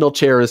National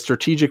Chair in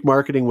Strategic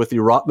Marketing with the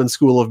Rotman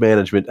School of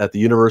Management at the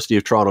University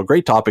of Toronto.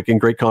 Great topic and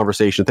great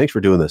conversation. Thanks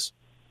for doing this.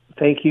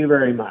 Thank you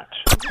very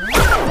much.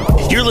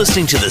 You're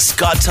listening to the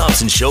Scott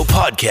Thompson Show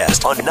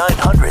podcast on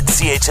 900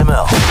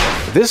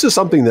 CHML. This is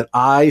something that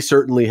I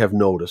certainly have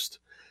noticed.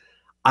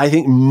 I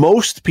think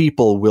most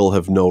people will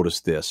have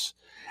noticed this.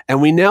 And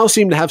we now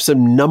seem to have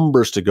some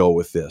numbers to go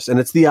with this. And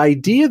it's the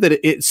idea that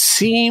it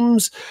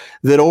seems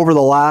that over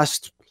the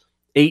last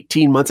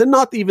 18 months, and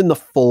not even the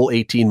full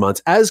 18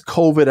 months, as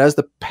COVID, as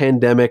the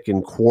pandemic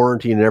and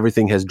quarantine and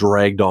everything has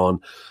dragged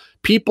on,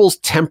 people's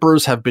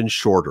tempers have been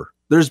shorter.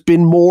 There's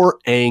been more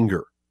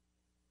anger.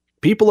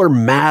 People are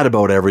mad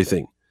about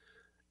everything.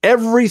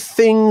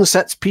 Everything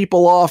sets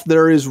people off.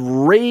 There is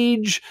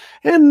rage,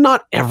 and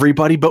not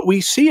everybody, but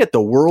we see it.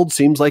 The world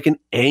seems like an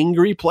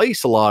angry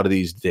place a lot of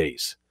these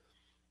days.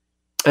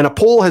 And a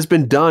poll has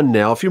been done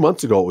now, a few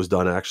months ago it was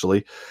done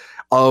actually,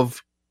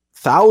 of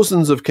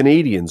thousands of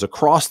Canadians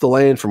across the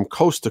land from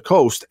coast to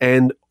coast.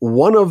 And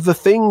one of the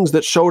things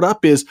that showed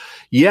up is,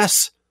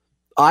 yes,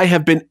 I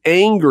have been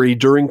angry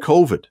during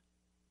COVID.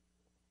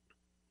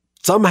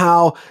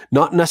 Somehow,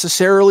 not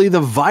necessarily the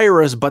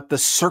virus, but the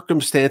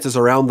circumstances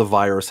around the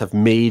virus have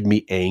made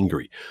me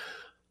angry.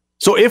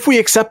 So if we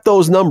accept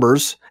those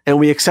numbers and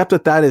we accept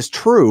that that is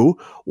true,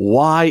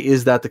 why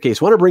is that the case?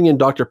 I want to bring in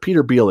Dr.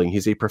 Peter Beeling.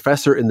 He's a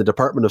professor in the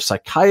Department of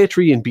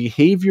Psychiatry and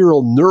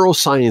Behavioral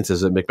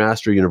Neurosciences at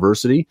McMaster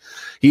University.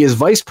 He is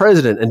vice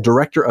president and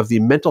director of the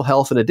Mental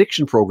Health and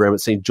Addiction Program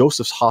at St.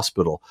 Joseph's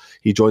Hospital.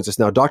 He joins us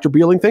now. Dr.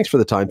 Beeling, thanks for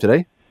the time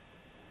today.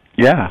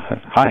 Yeah.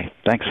 Hi.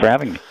 Thanks for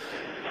having me.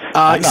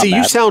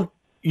 You sound...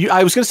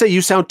 I was going to say,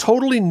 you sound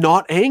totally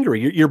not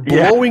angry. You're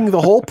blowing the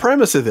whole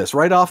premise of this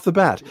right off the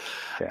bat.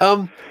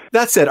 Yeah.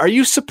 That said, are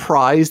you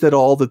surprised at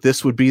all that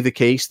this would be the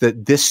case,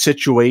 that this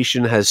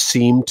situation has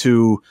seemed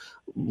to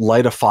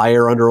light a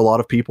fire under a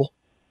lot of people?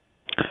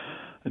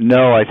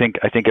 No, I think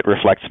it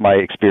reflects my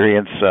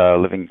experience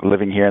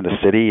living here in the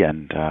city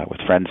and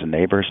with friends and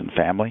neighbors and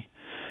family.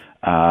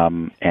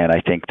 And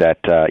I think that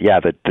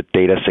the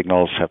data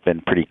signals have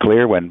been pretty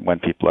clear when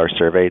people are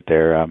surveyed.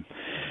 They're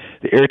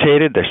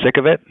irritated. They're sick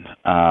of it.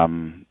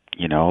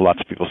 Lots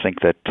of people think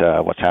that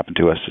what's happened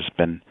to us has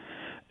been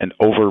an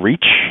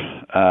overreach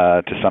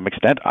to some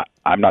extent.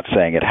 I'm not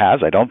saying it has.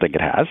 I don't think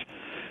it has.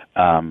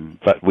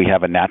 But we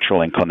have a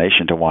natural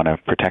inclination to want to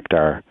protect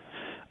our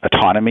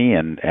autonomy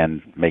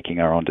and making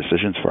our own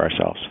decisions for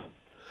ourselves.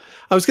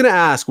 I was going to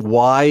ask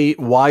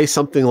why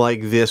something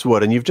like this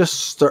would, and you've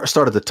just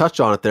started to touch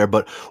on it there,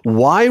 but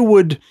why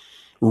would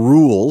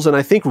rules, and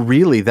I think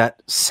really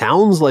that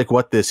sounds like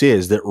what this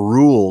is, that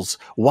rules,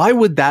 why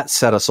would that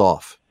set us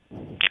off?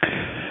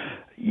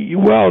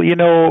 Well,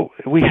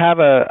 we have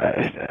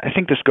I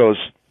think this goes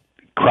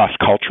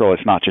cross-cultural.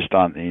 It's not just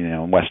on,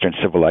 Western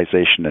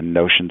civilization and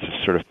notions of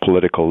sort of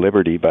political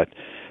liberty, but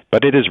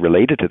it is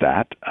related to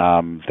that,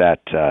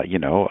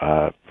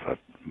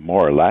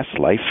 more or less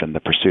life and the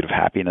pursuit of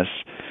happiness,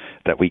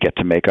 that we get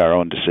to make our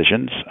own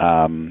decisions.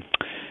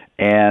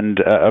 And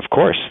of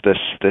course, this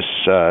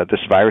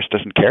virus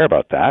doesn't care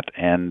about that,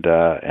 and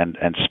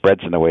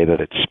spreads in the way that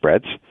it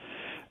spreads.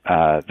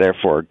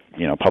 Therefore,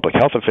 public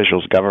health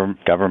officials,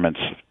 governments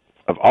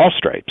of all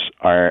stripes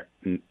are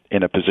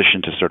in a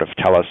position to sort of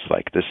tell us,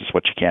 like, this is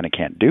what you can and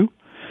can't do.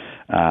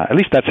 At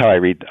least that's how I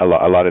read a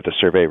lot of the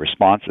survey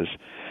responses.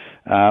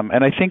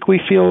 And I think we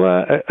feel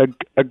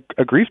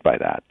aggrieved by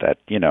that that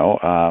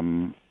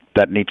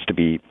needs to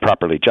be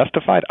properly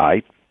justified.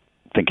 I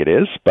think it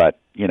is, but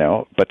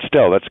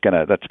still, that's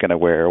gonna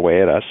wear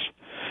away at us.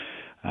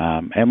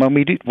 And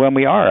when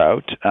we are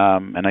out,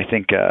 and I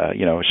think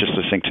it's just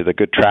listening to the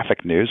good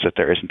traffic news that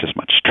there isn't as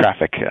much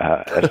traffic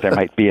as there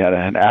might be on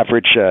an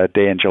average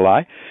day in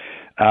July.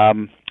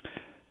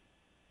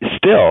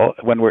 Still,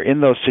 when we're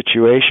in those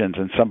situations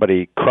and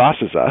somebody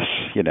crosses us,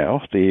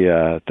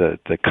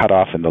 the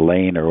cutoff in the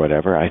lane or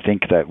whatever, I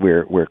think that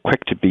we're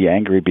quick to be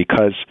angry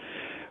because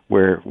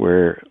we're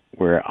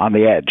on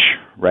the edge,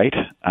 right?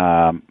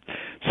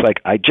 It's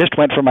like, I just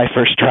went for my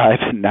first drive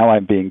and now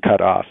I'm being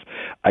cut off.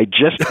 I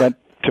just went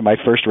to my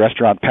first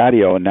restaurant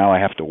patio and now I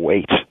have to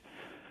wait.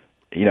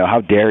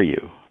 How dare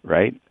you,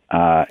 right?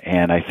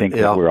 And I think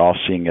that we're all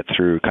seeing it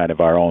through kind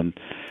of our own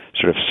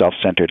sort of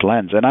self-centered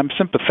lens. And I'm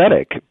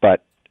sympathetic,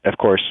 but of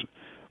course,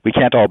 we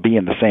can't all be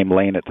in the same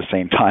lane at the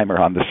same time or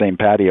on the same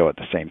patio at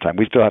the same time.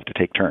 We still have to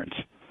take turns.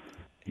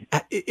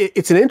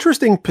 It's an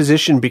interesting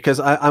position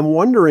because I'm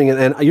wondering,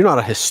 and you're not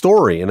a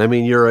historian. I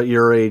mean, you're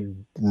a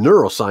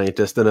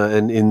neuroscientist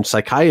and in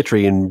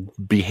psychiatry and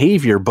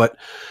behavior. But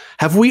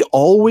have we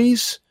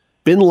always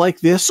been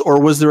like this,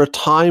 or was there a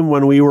time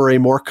when we were a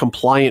more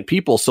compliant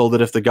people, so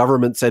that if the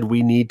government said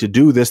we need to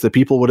do this, the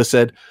people would have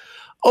said,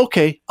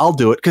 okay, I'll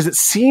do it. Because it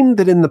seemed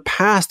that in the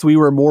past we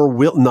were more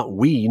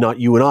not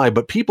you and I,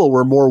 but people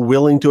were more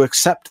willing to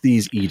accept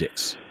these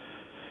edicts.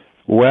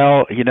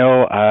 Well,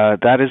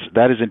 that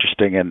is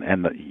interesting,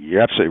 and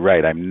you're absolutely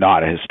right. I'm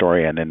not a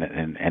historian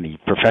in any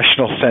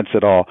professional sense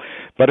at all.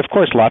 But of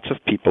course, lots of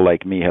people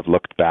like me have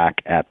looked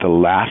back at the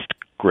last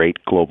great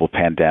global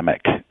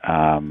pandemic,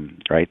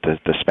 right?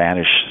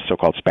 The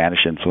so-called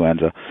Spanish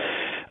influenza.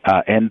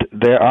 And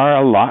there are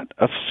a lot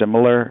of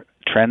similar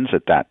trends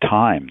at that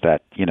time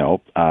that,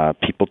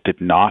 people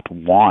did not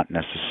want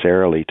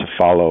necessarily to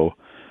follow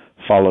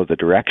the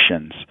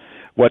directions.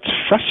 What's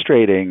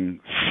frustrating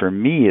for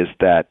me is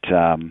that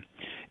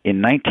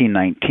in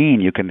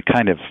 1919, you can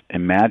kind of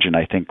imagine,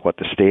 I think, what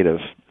the state of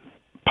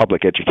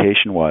public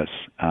education was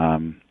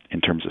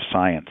in terms of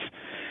science.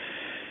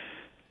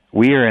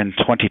 We are in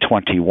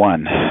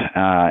 2021,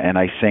 and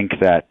I think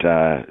that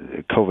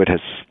COVID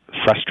has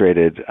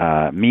frustrated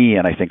me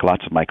and I think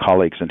lots of my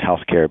colleagues in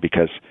healthcare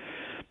because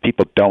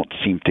people don't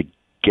seem to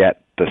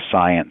get the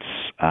science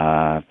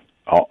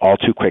all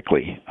too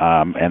quickly,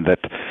 and that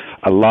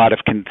a lot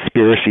of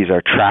conspiracies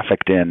are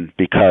trafficked in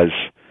because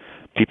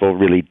people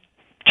really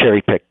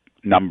cherry pick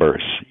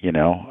numbers.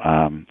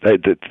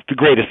 The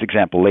greatest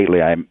example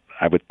lately,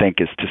 I would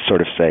think, is to sort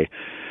of say,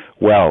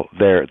 well,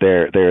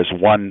 there's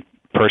one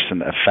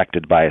person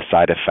affected by a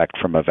side effect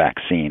from a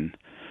vaccine,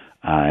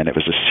 and it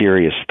was a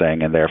serious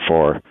thing, and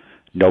therefore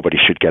nobody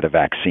should get a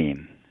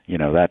vaccine.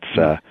 That's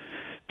a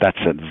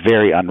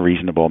very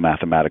unreasonable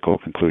mathematical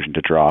conclusion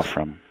to draw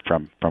from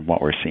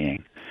what we're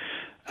seeing.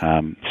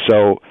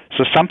 So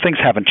some things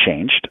haven't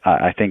changed.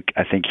 I think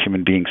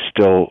human beings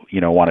still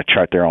want to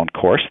chart their own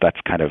course. That's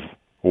kind of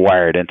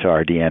wired into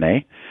our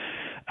DNA.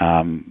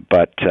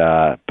 But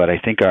I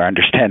think our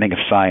understanding of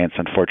science,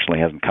 unfortunately,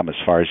 hasn't come as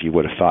far as you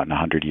would have thought in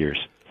 100 years.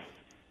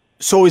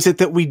 So is it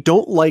that we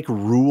don't like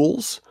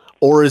rules,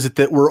 or is it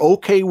that we're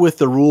okay with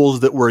the rules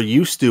that we're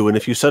used to, and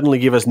if you suddenly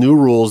give us new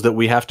rules that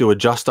we have to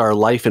adjust our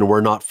life and we're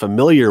not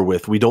familiar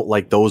with, we don't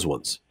like those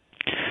ones?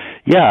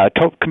 Yeah,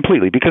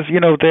 completely. Because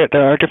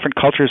there are different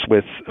cultures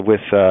with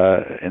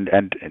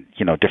and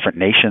different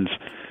nations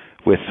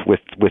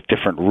with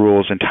different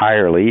rules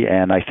entirely,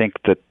 and I think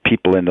that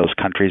people in those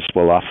countries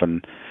will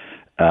often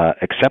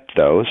accept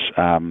those.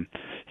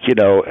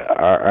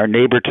 Our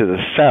neighbor to the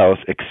south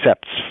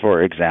accepts,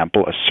 for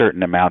example, a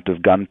certain amount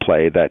of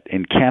gunplay that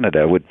in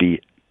Canada would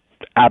be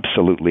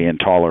absolutely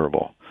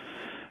intolerable,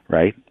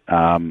 right?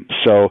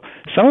 So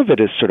some of it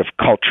is sort of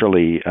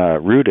culturally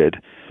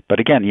rooted. But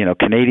again,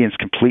 Canadians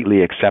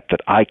completely accept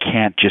that I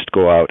can't just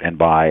go out and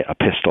buy a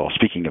pistol,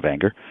 speaking of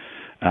anger,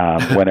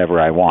 whenever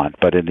I want.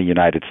 But in the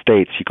United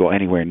States, you go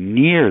anywhere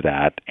near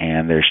that,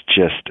 and there's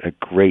just a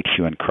great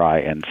hue and cry,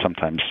 and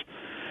sometimes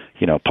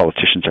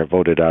politicians are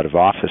voted out of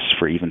office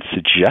for even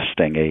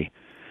suggesting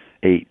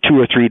a 2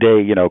 or 3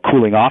 day,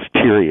 cooling off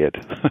period.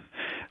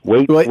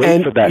 wait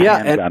for that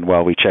handgun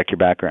while we check your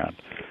background.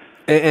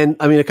 And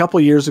I mean, a couple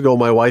of years ago,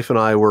 my wife and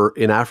I were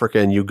in Africa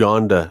and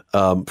Uganda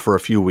for a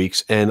few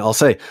weeks. And I'll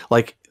say,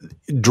 like,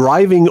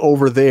 driving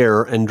over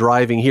there and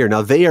driving here.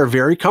 Now, they are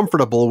very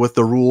comfortable with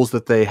the rules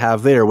that they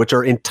have there, which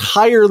are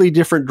entirely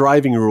different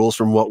driving rules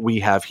from what we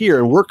have here.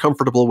 And we're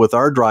comfortable with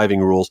our driving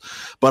rules.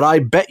 But I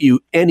bet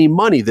you any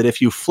money that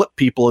if you flip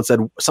people and said,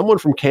 someone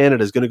from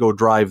Canada is going to go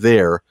drive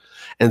there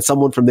and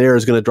someone from there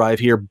is going to drive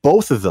here,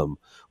 both of them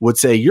would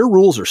say, your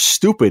rules are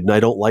stupid and I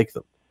don't like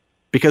them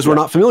because we're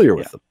not familiar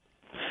with them.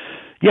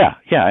 Yeah,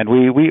 and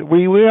we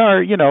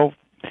are,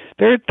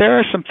 there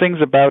are some things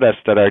about us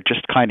that are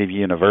just kind of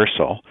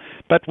universal,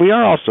 but we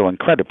are also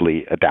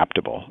incredibly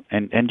adaptable.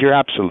 And you're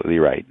absolutely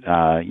right.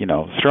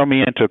 Throw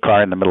me into a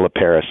car in the middle of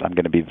Paris, I'm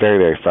going to be very,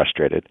 very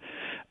frustrated.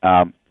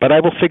 But I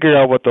will figure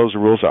out what those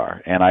rules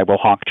are, and I will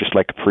honk just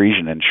like a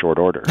Parisian in short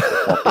order.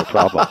 It won't be a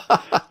problem.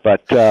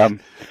 But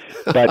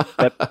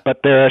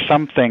there are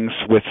some things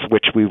with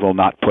which we will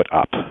not put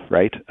up,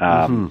 right?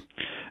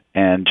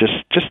 And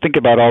just think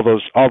about all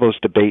those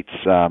debates.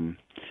 A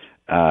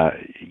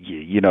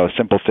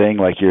simple thing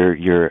like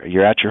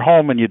you're at your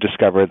home and you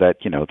discover that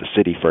the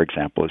city, for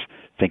example, is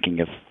thinking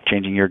of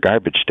changing your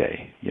garbage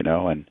day.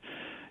 And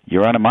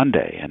you're on a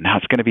Monday and now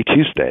it's going to be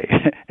Tuesday.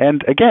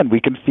 And again, we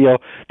can feel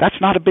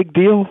that's not a big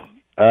deal,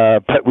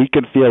 but we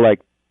can feel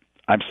like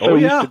I'm so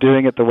used to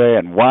doing it the way,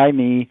 and why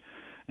me,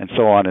 and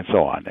so on and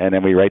so on. And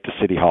then we write to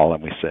City Hall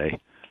and we say,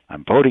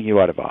 I'm voting you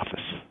out of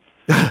office.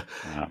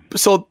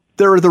 So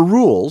there are the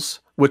rules,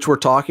 which we're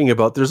talking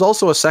about. There's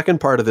also a second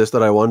part of this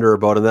that I wonder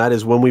about, and that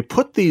is when we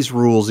put these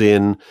rules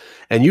in,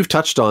 and you've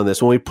touched on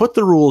this, when we put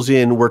the rules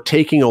in, we're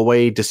taking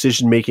away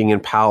decision-making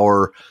and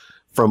power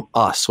from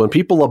us. When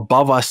people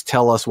above us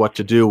tell us what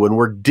to do, when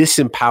we're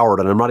disempowered,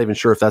 and I'm not even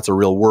sure if that's a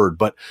real word,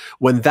 but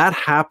when that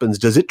happens,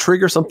 does it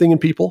trigger something in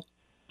people?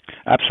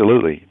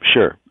 Absolutely,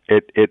 sure.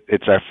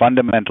 It's our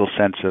fundamental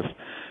sense of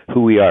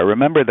who we are.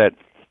 Remember that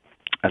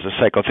as a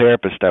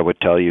psychotherapist, I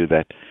would tell you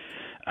that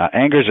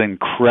anger is an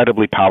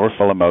incredibly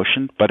powerful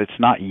emotion, but it's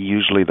not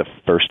usually the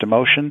first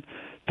emotion.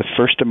 The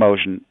first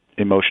emotion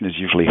is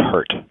usually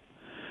hurt.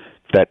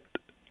 That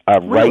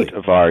right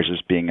of ours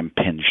is being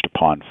impinged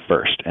upon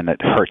first, and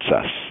it hurts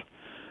us.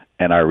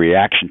 And our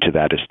reaction to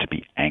that is to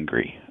be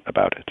angry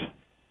about it,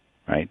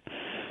 right?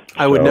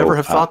 I would never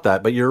have thought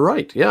that, but you're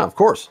right. Yeah, of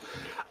course.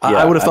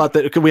 I would have thought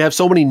that we have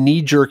so many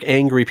knee-jerk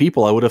angry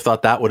people. I would have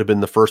thought that would have been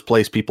the first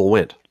place people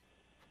went.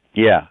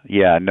 Yeah,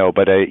 no,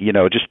 but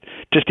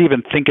just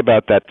even think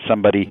about that.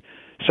 Somebody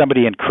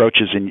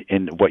encroaches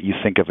in what you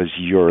think of as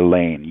your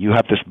lane. You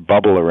have this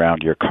bubble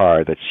around your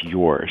car that's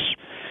yours,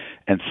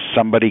 and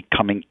somebody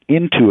coming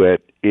into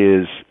it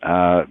is,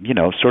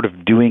 sort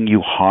of doing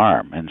you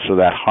harm, and so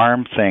that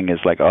harm thing is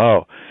like,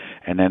 oh,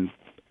 and then,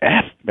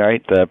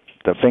 right, the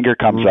finger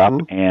comes up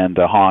and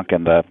the honk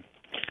and the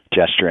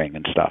gesturing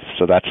and stuff.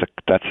 So that's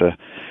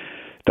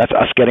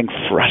us getting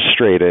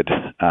frustrated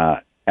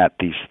at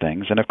these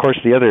things. And of course,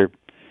 the other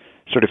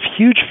sort of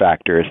huge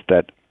factor is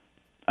that,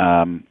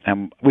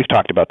 and we've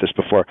talked about this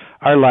before,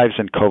 our lives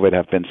in COVID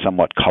have been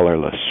somewhat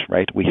colorless,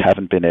 right? We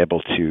haven't been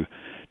able to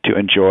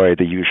enjoy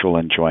the usual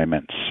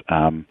enjoyments.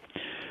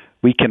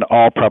 We can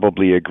all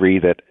probably agree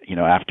that,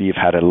 after you've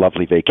had a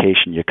lovely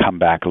vacation, you come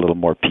back a little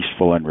more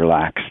peaceful and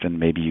relaxed, and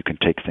maybe you can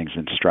take things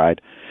in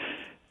stride.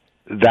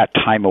 That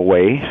time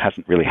away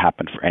hasn't really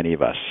happened for any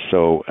of us.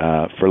 So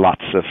for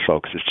lots of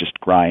folks, it's just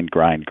grind,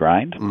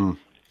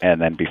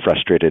 and then be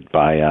frustrated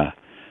by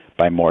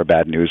more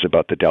bad news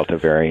about the Delta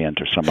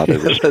variant or some other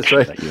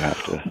restriction that you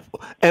have to.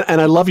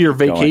 And I love your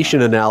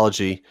vacation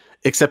analogy,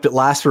 except it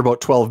lasts for about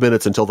 12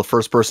 minutes until the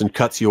first person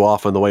cuts you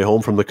off on the way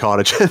home from the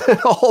cottage. And then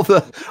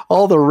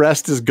all the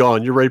rest is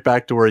gone. You're right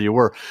back to where you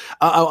were.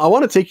 I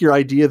want to take your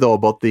idea, though,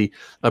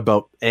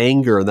 about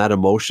anger and that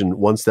emotion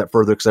one step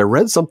further, because I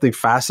read something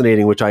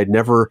fascinating, which I'd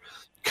never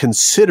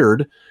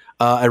considered.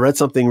 I read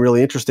something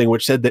really interesting,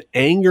 which said that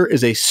anger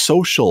is a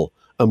social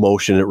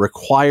emotion. It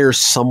requires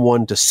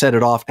someone to set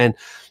it off. And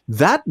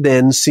that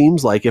then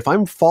seems like, if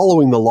I'm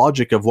following the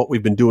logic of what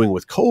we've been doing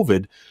with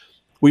COVID,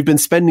 we've been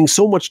spending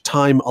so much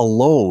time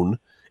alone.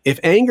 If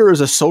anger is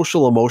a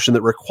social emotion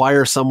that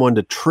requires someone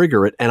to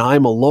trigger it and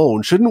I'm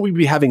alone, shouldn't we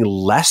be having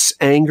less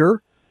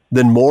anger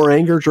than more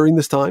anger during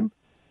this time?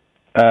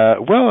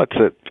 Well,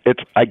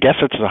 I guess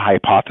it's a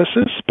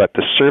hypothesis, but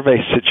the survey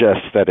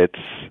suggests that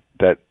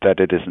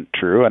it isn't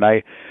true. And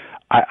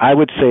I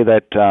would say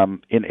that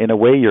in a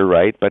way you're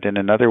right, but in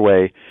another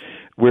way,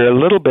 we're a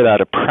little bit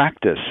out of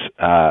practice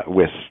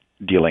with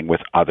dealing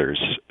with others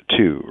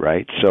too,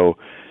 right? So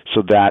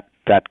that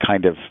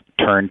kind of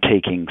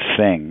turn-taking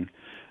thing,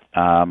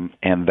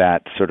 and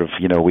that sort of,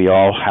 we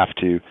all have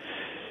to,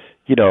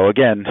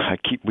 again,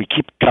 we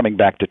keep coming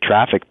back to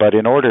traffic, but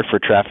in order for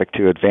traffic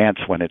to advance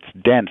when it's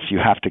dense, you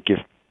have to give,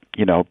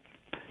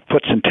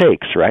 puts and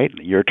takes, right?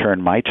 Your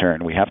turn, my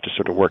turn. We have to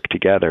sort of work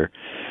together.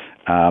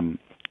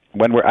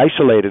 When we're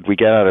isolated, we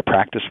get out of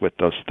practice with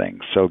those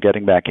things. So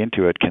getting back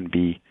into it can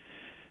be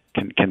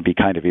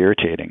kind of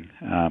irritating.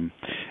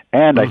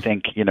 And I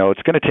think,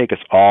 it's going to take us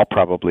all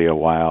probably a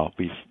while.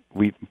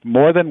 We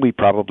more than we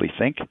probably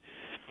think.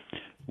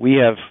 We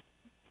have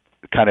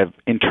kind of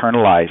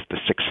internalized the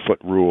 6-foot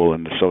rule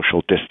and the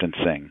social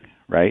distancing,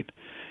 right?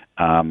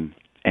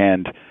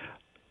 And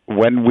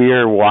when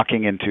we're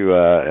walking into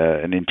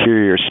an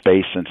interior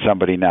space and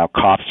somebody now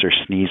coughs or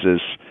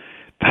sneezes,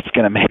 that's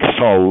going to make us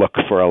all look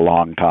for a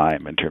long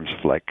time in terms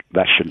of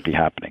that shouldn't be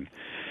happening.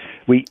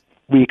 We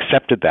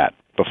accepted that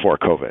before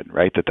COVID,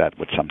 right? That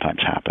would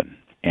sometimes happen.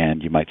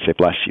 And you might say,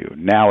 bless you.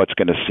 Now it's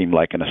going to seem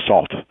like an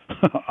assault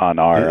on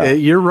our...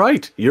 You're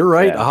right. Yeah.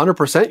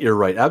 100% you're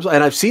right. Absolutely.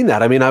 And I've seen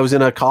that. I mean, I was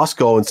in a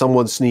Costco and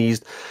someone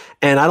sneezed,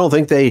 and I don't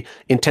think they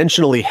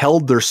intentionally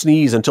held their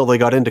sneeze until they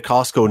got into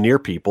Costco near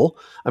people.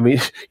 I mean,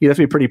 you'd have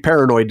to be pretty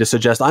paranoid to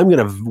suggest, I'm going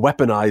to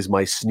weaponize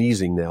my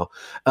sneezing now.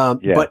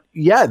 But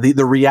yeah,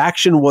 the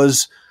reaction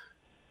was...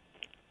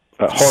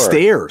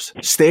 stares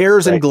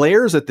right. And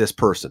glares at this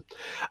person,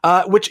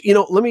 which, we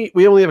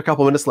only have a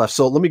couple minutes left.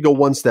 So let me go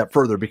one step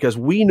further, because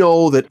we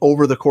know that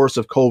over the course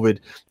of COVID,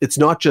 it's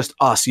not just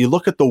us. You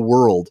look at the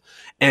world,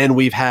 and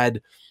we've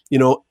had,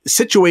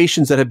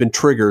 situations that have been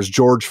triggers,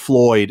 George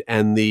Floyd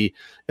and the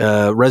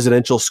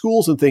residential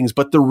schools and things,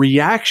 but the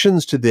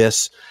reactions to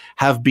this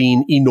have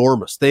been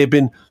enormous. They have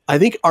been, I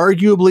think,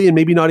 arguably, and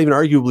maybe not even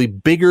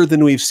arguably, bigger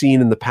than we've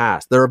seen in the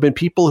past. There have been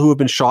people who have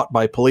been shot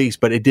by police,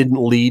 but it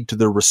didn't lead to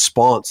the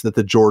response that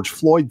the George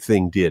Floyd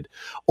thing did.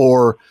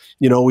 Or,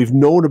 we've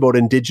known about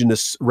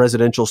Indigenous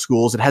residential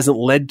schools. It hasn't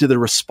led to the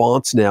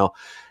response now.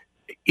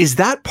 Is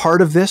that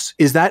part of this?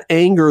 Is that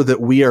anger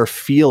that we are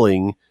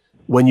feeling,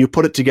 when you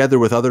put it together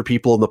with other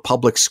people in the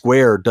public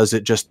square, does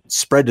it just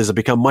spread? Does it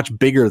become much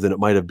bigger than it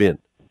might have been?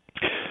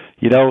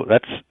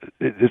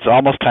 It's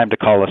almost time to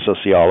call a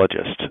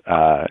sociologist,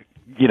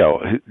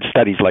 who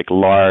studies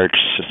large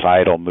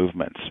societal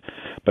movements.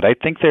 But I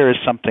think there is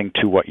something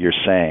to what you're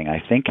saying.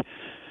 I think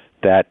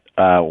that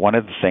one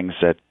of the things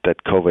that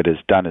COVID has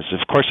done is,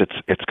 of course,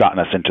 it's gotten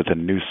us into the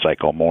news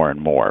cycle more and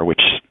more, which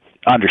is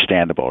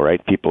understandable,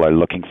 right? People are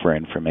looking for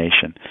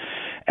information.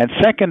 And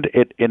second,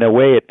 in a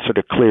way, it sort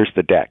of clears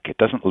the deck. It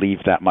doesn't leave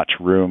that much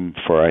room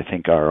for, I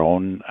think, our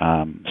own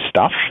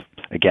stuff.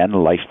 Again,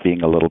 life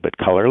being a little bit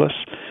colorless.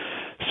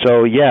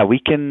 So yeah, we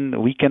can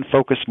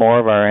focus more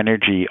of our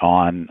energy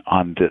on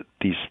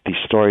these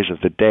stories of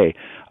the day.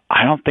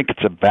 I don't think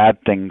it's a bad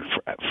thing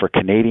for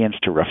Canadians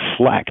to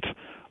reflect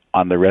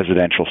on the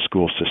residential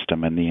school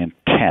system and the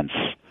intense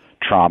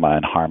trauma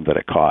and harm that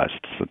it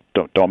caused. So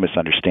don't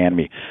misunderstand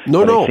me.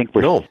 I think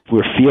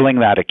we're feeling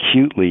that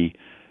acutely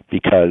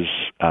because,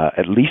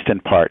 at least in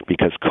part,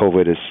 because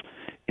COVID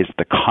is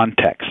the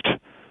context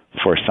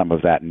for some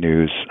of that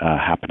news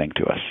happening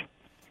to us.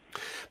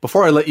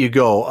 Before I let you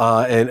go,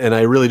 and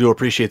I really do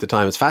appreciate the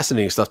time, it's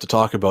fascinating stuff to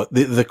talk about.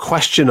 The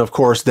question, of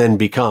course, then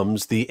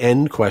becomes, the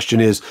end question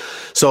is,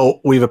 so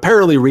we've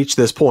apparently reached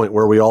this point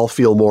where we all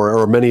feel more,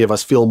 or many of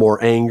us feel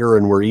more anger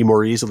and we're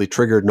more easily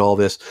triggered and all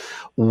this.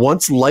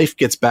 Once life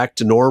gets back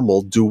to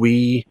normal, do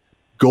we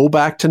go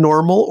back to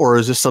normal, or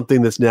is this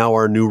something that's now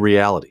our new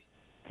reality?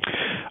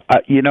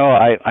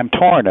 I'm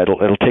torn.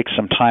 It'll take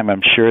some time.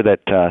 I'm sure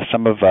that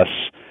some of us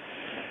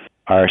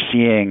are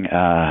seeing,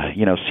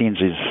 scenes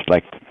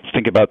like,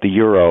 think about the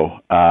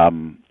Euro,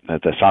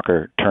 the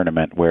soccer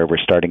tournament, where we're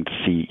starting to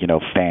see,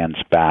 fans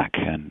back,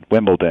 and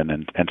Wimbledon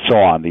and so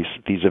on, these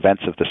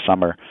events of the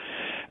summer.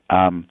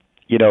 I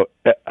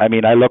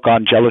look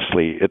on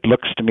jealously. It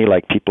looks to me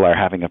like people are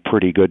having a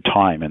pretty good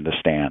time in the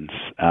stands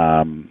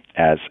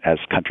as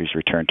countries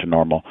return to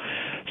normal.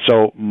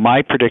 So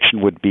my prediction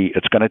would be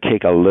it's going to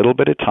take a little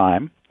bit of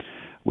time.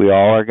 We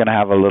all are going to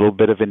have a little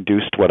bit of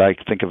induced what I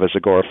think of as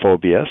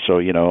agoraphobia, so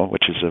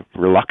which is a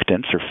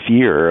reluctance or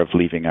fear of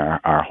leaving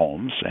our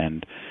homes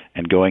and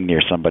going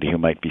near somebody who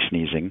might be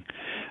sneezing.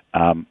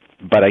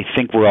 But I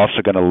think we're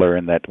also going to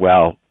learn that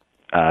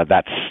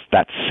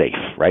that's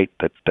safe, right?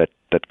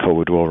 That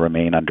COVID will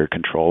remain under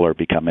control or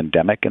become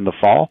endemic in the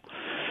fall.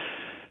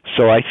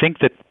 So I think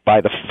that by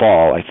the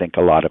fall, I think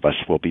a lot of us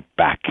will be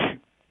back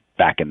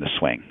in the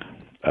swing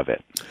of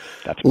it.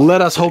 Let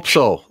us hope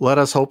so. Let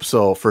us hope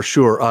so, for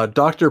sure.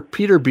 Dr.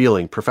 Peter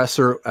Beeling,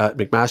 professor at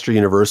McMaster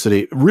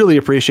University, really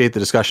appreciate the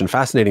discussion.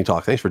 Fascinating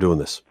talk. Thanks for doing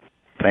this.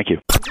 Thank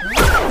you.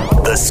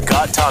 The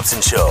Scott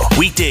Thompson Show,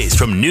 weekdays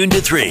from noon to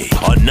 3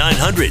 on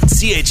 900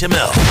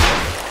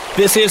 CHML.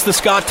 This is the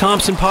Scott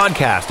Thompson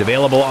Podcast,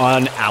 available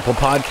on Apple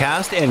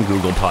Podcast and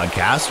Google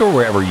Podcast, or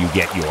wherever you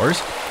get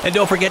yours. And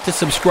don't forget to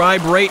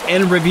subscribe, rate,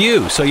 and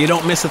review so you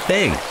don't miss a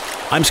thing.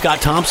 I'm Scott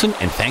Thompson,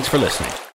 and thanks for listening.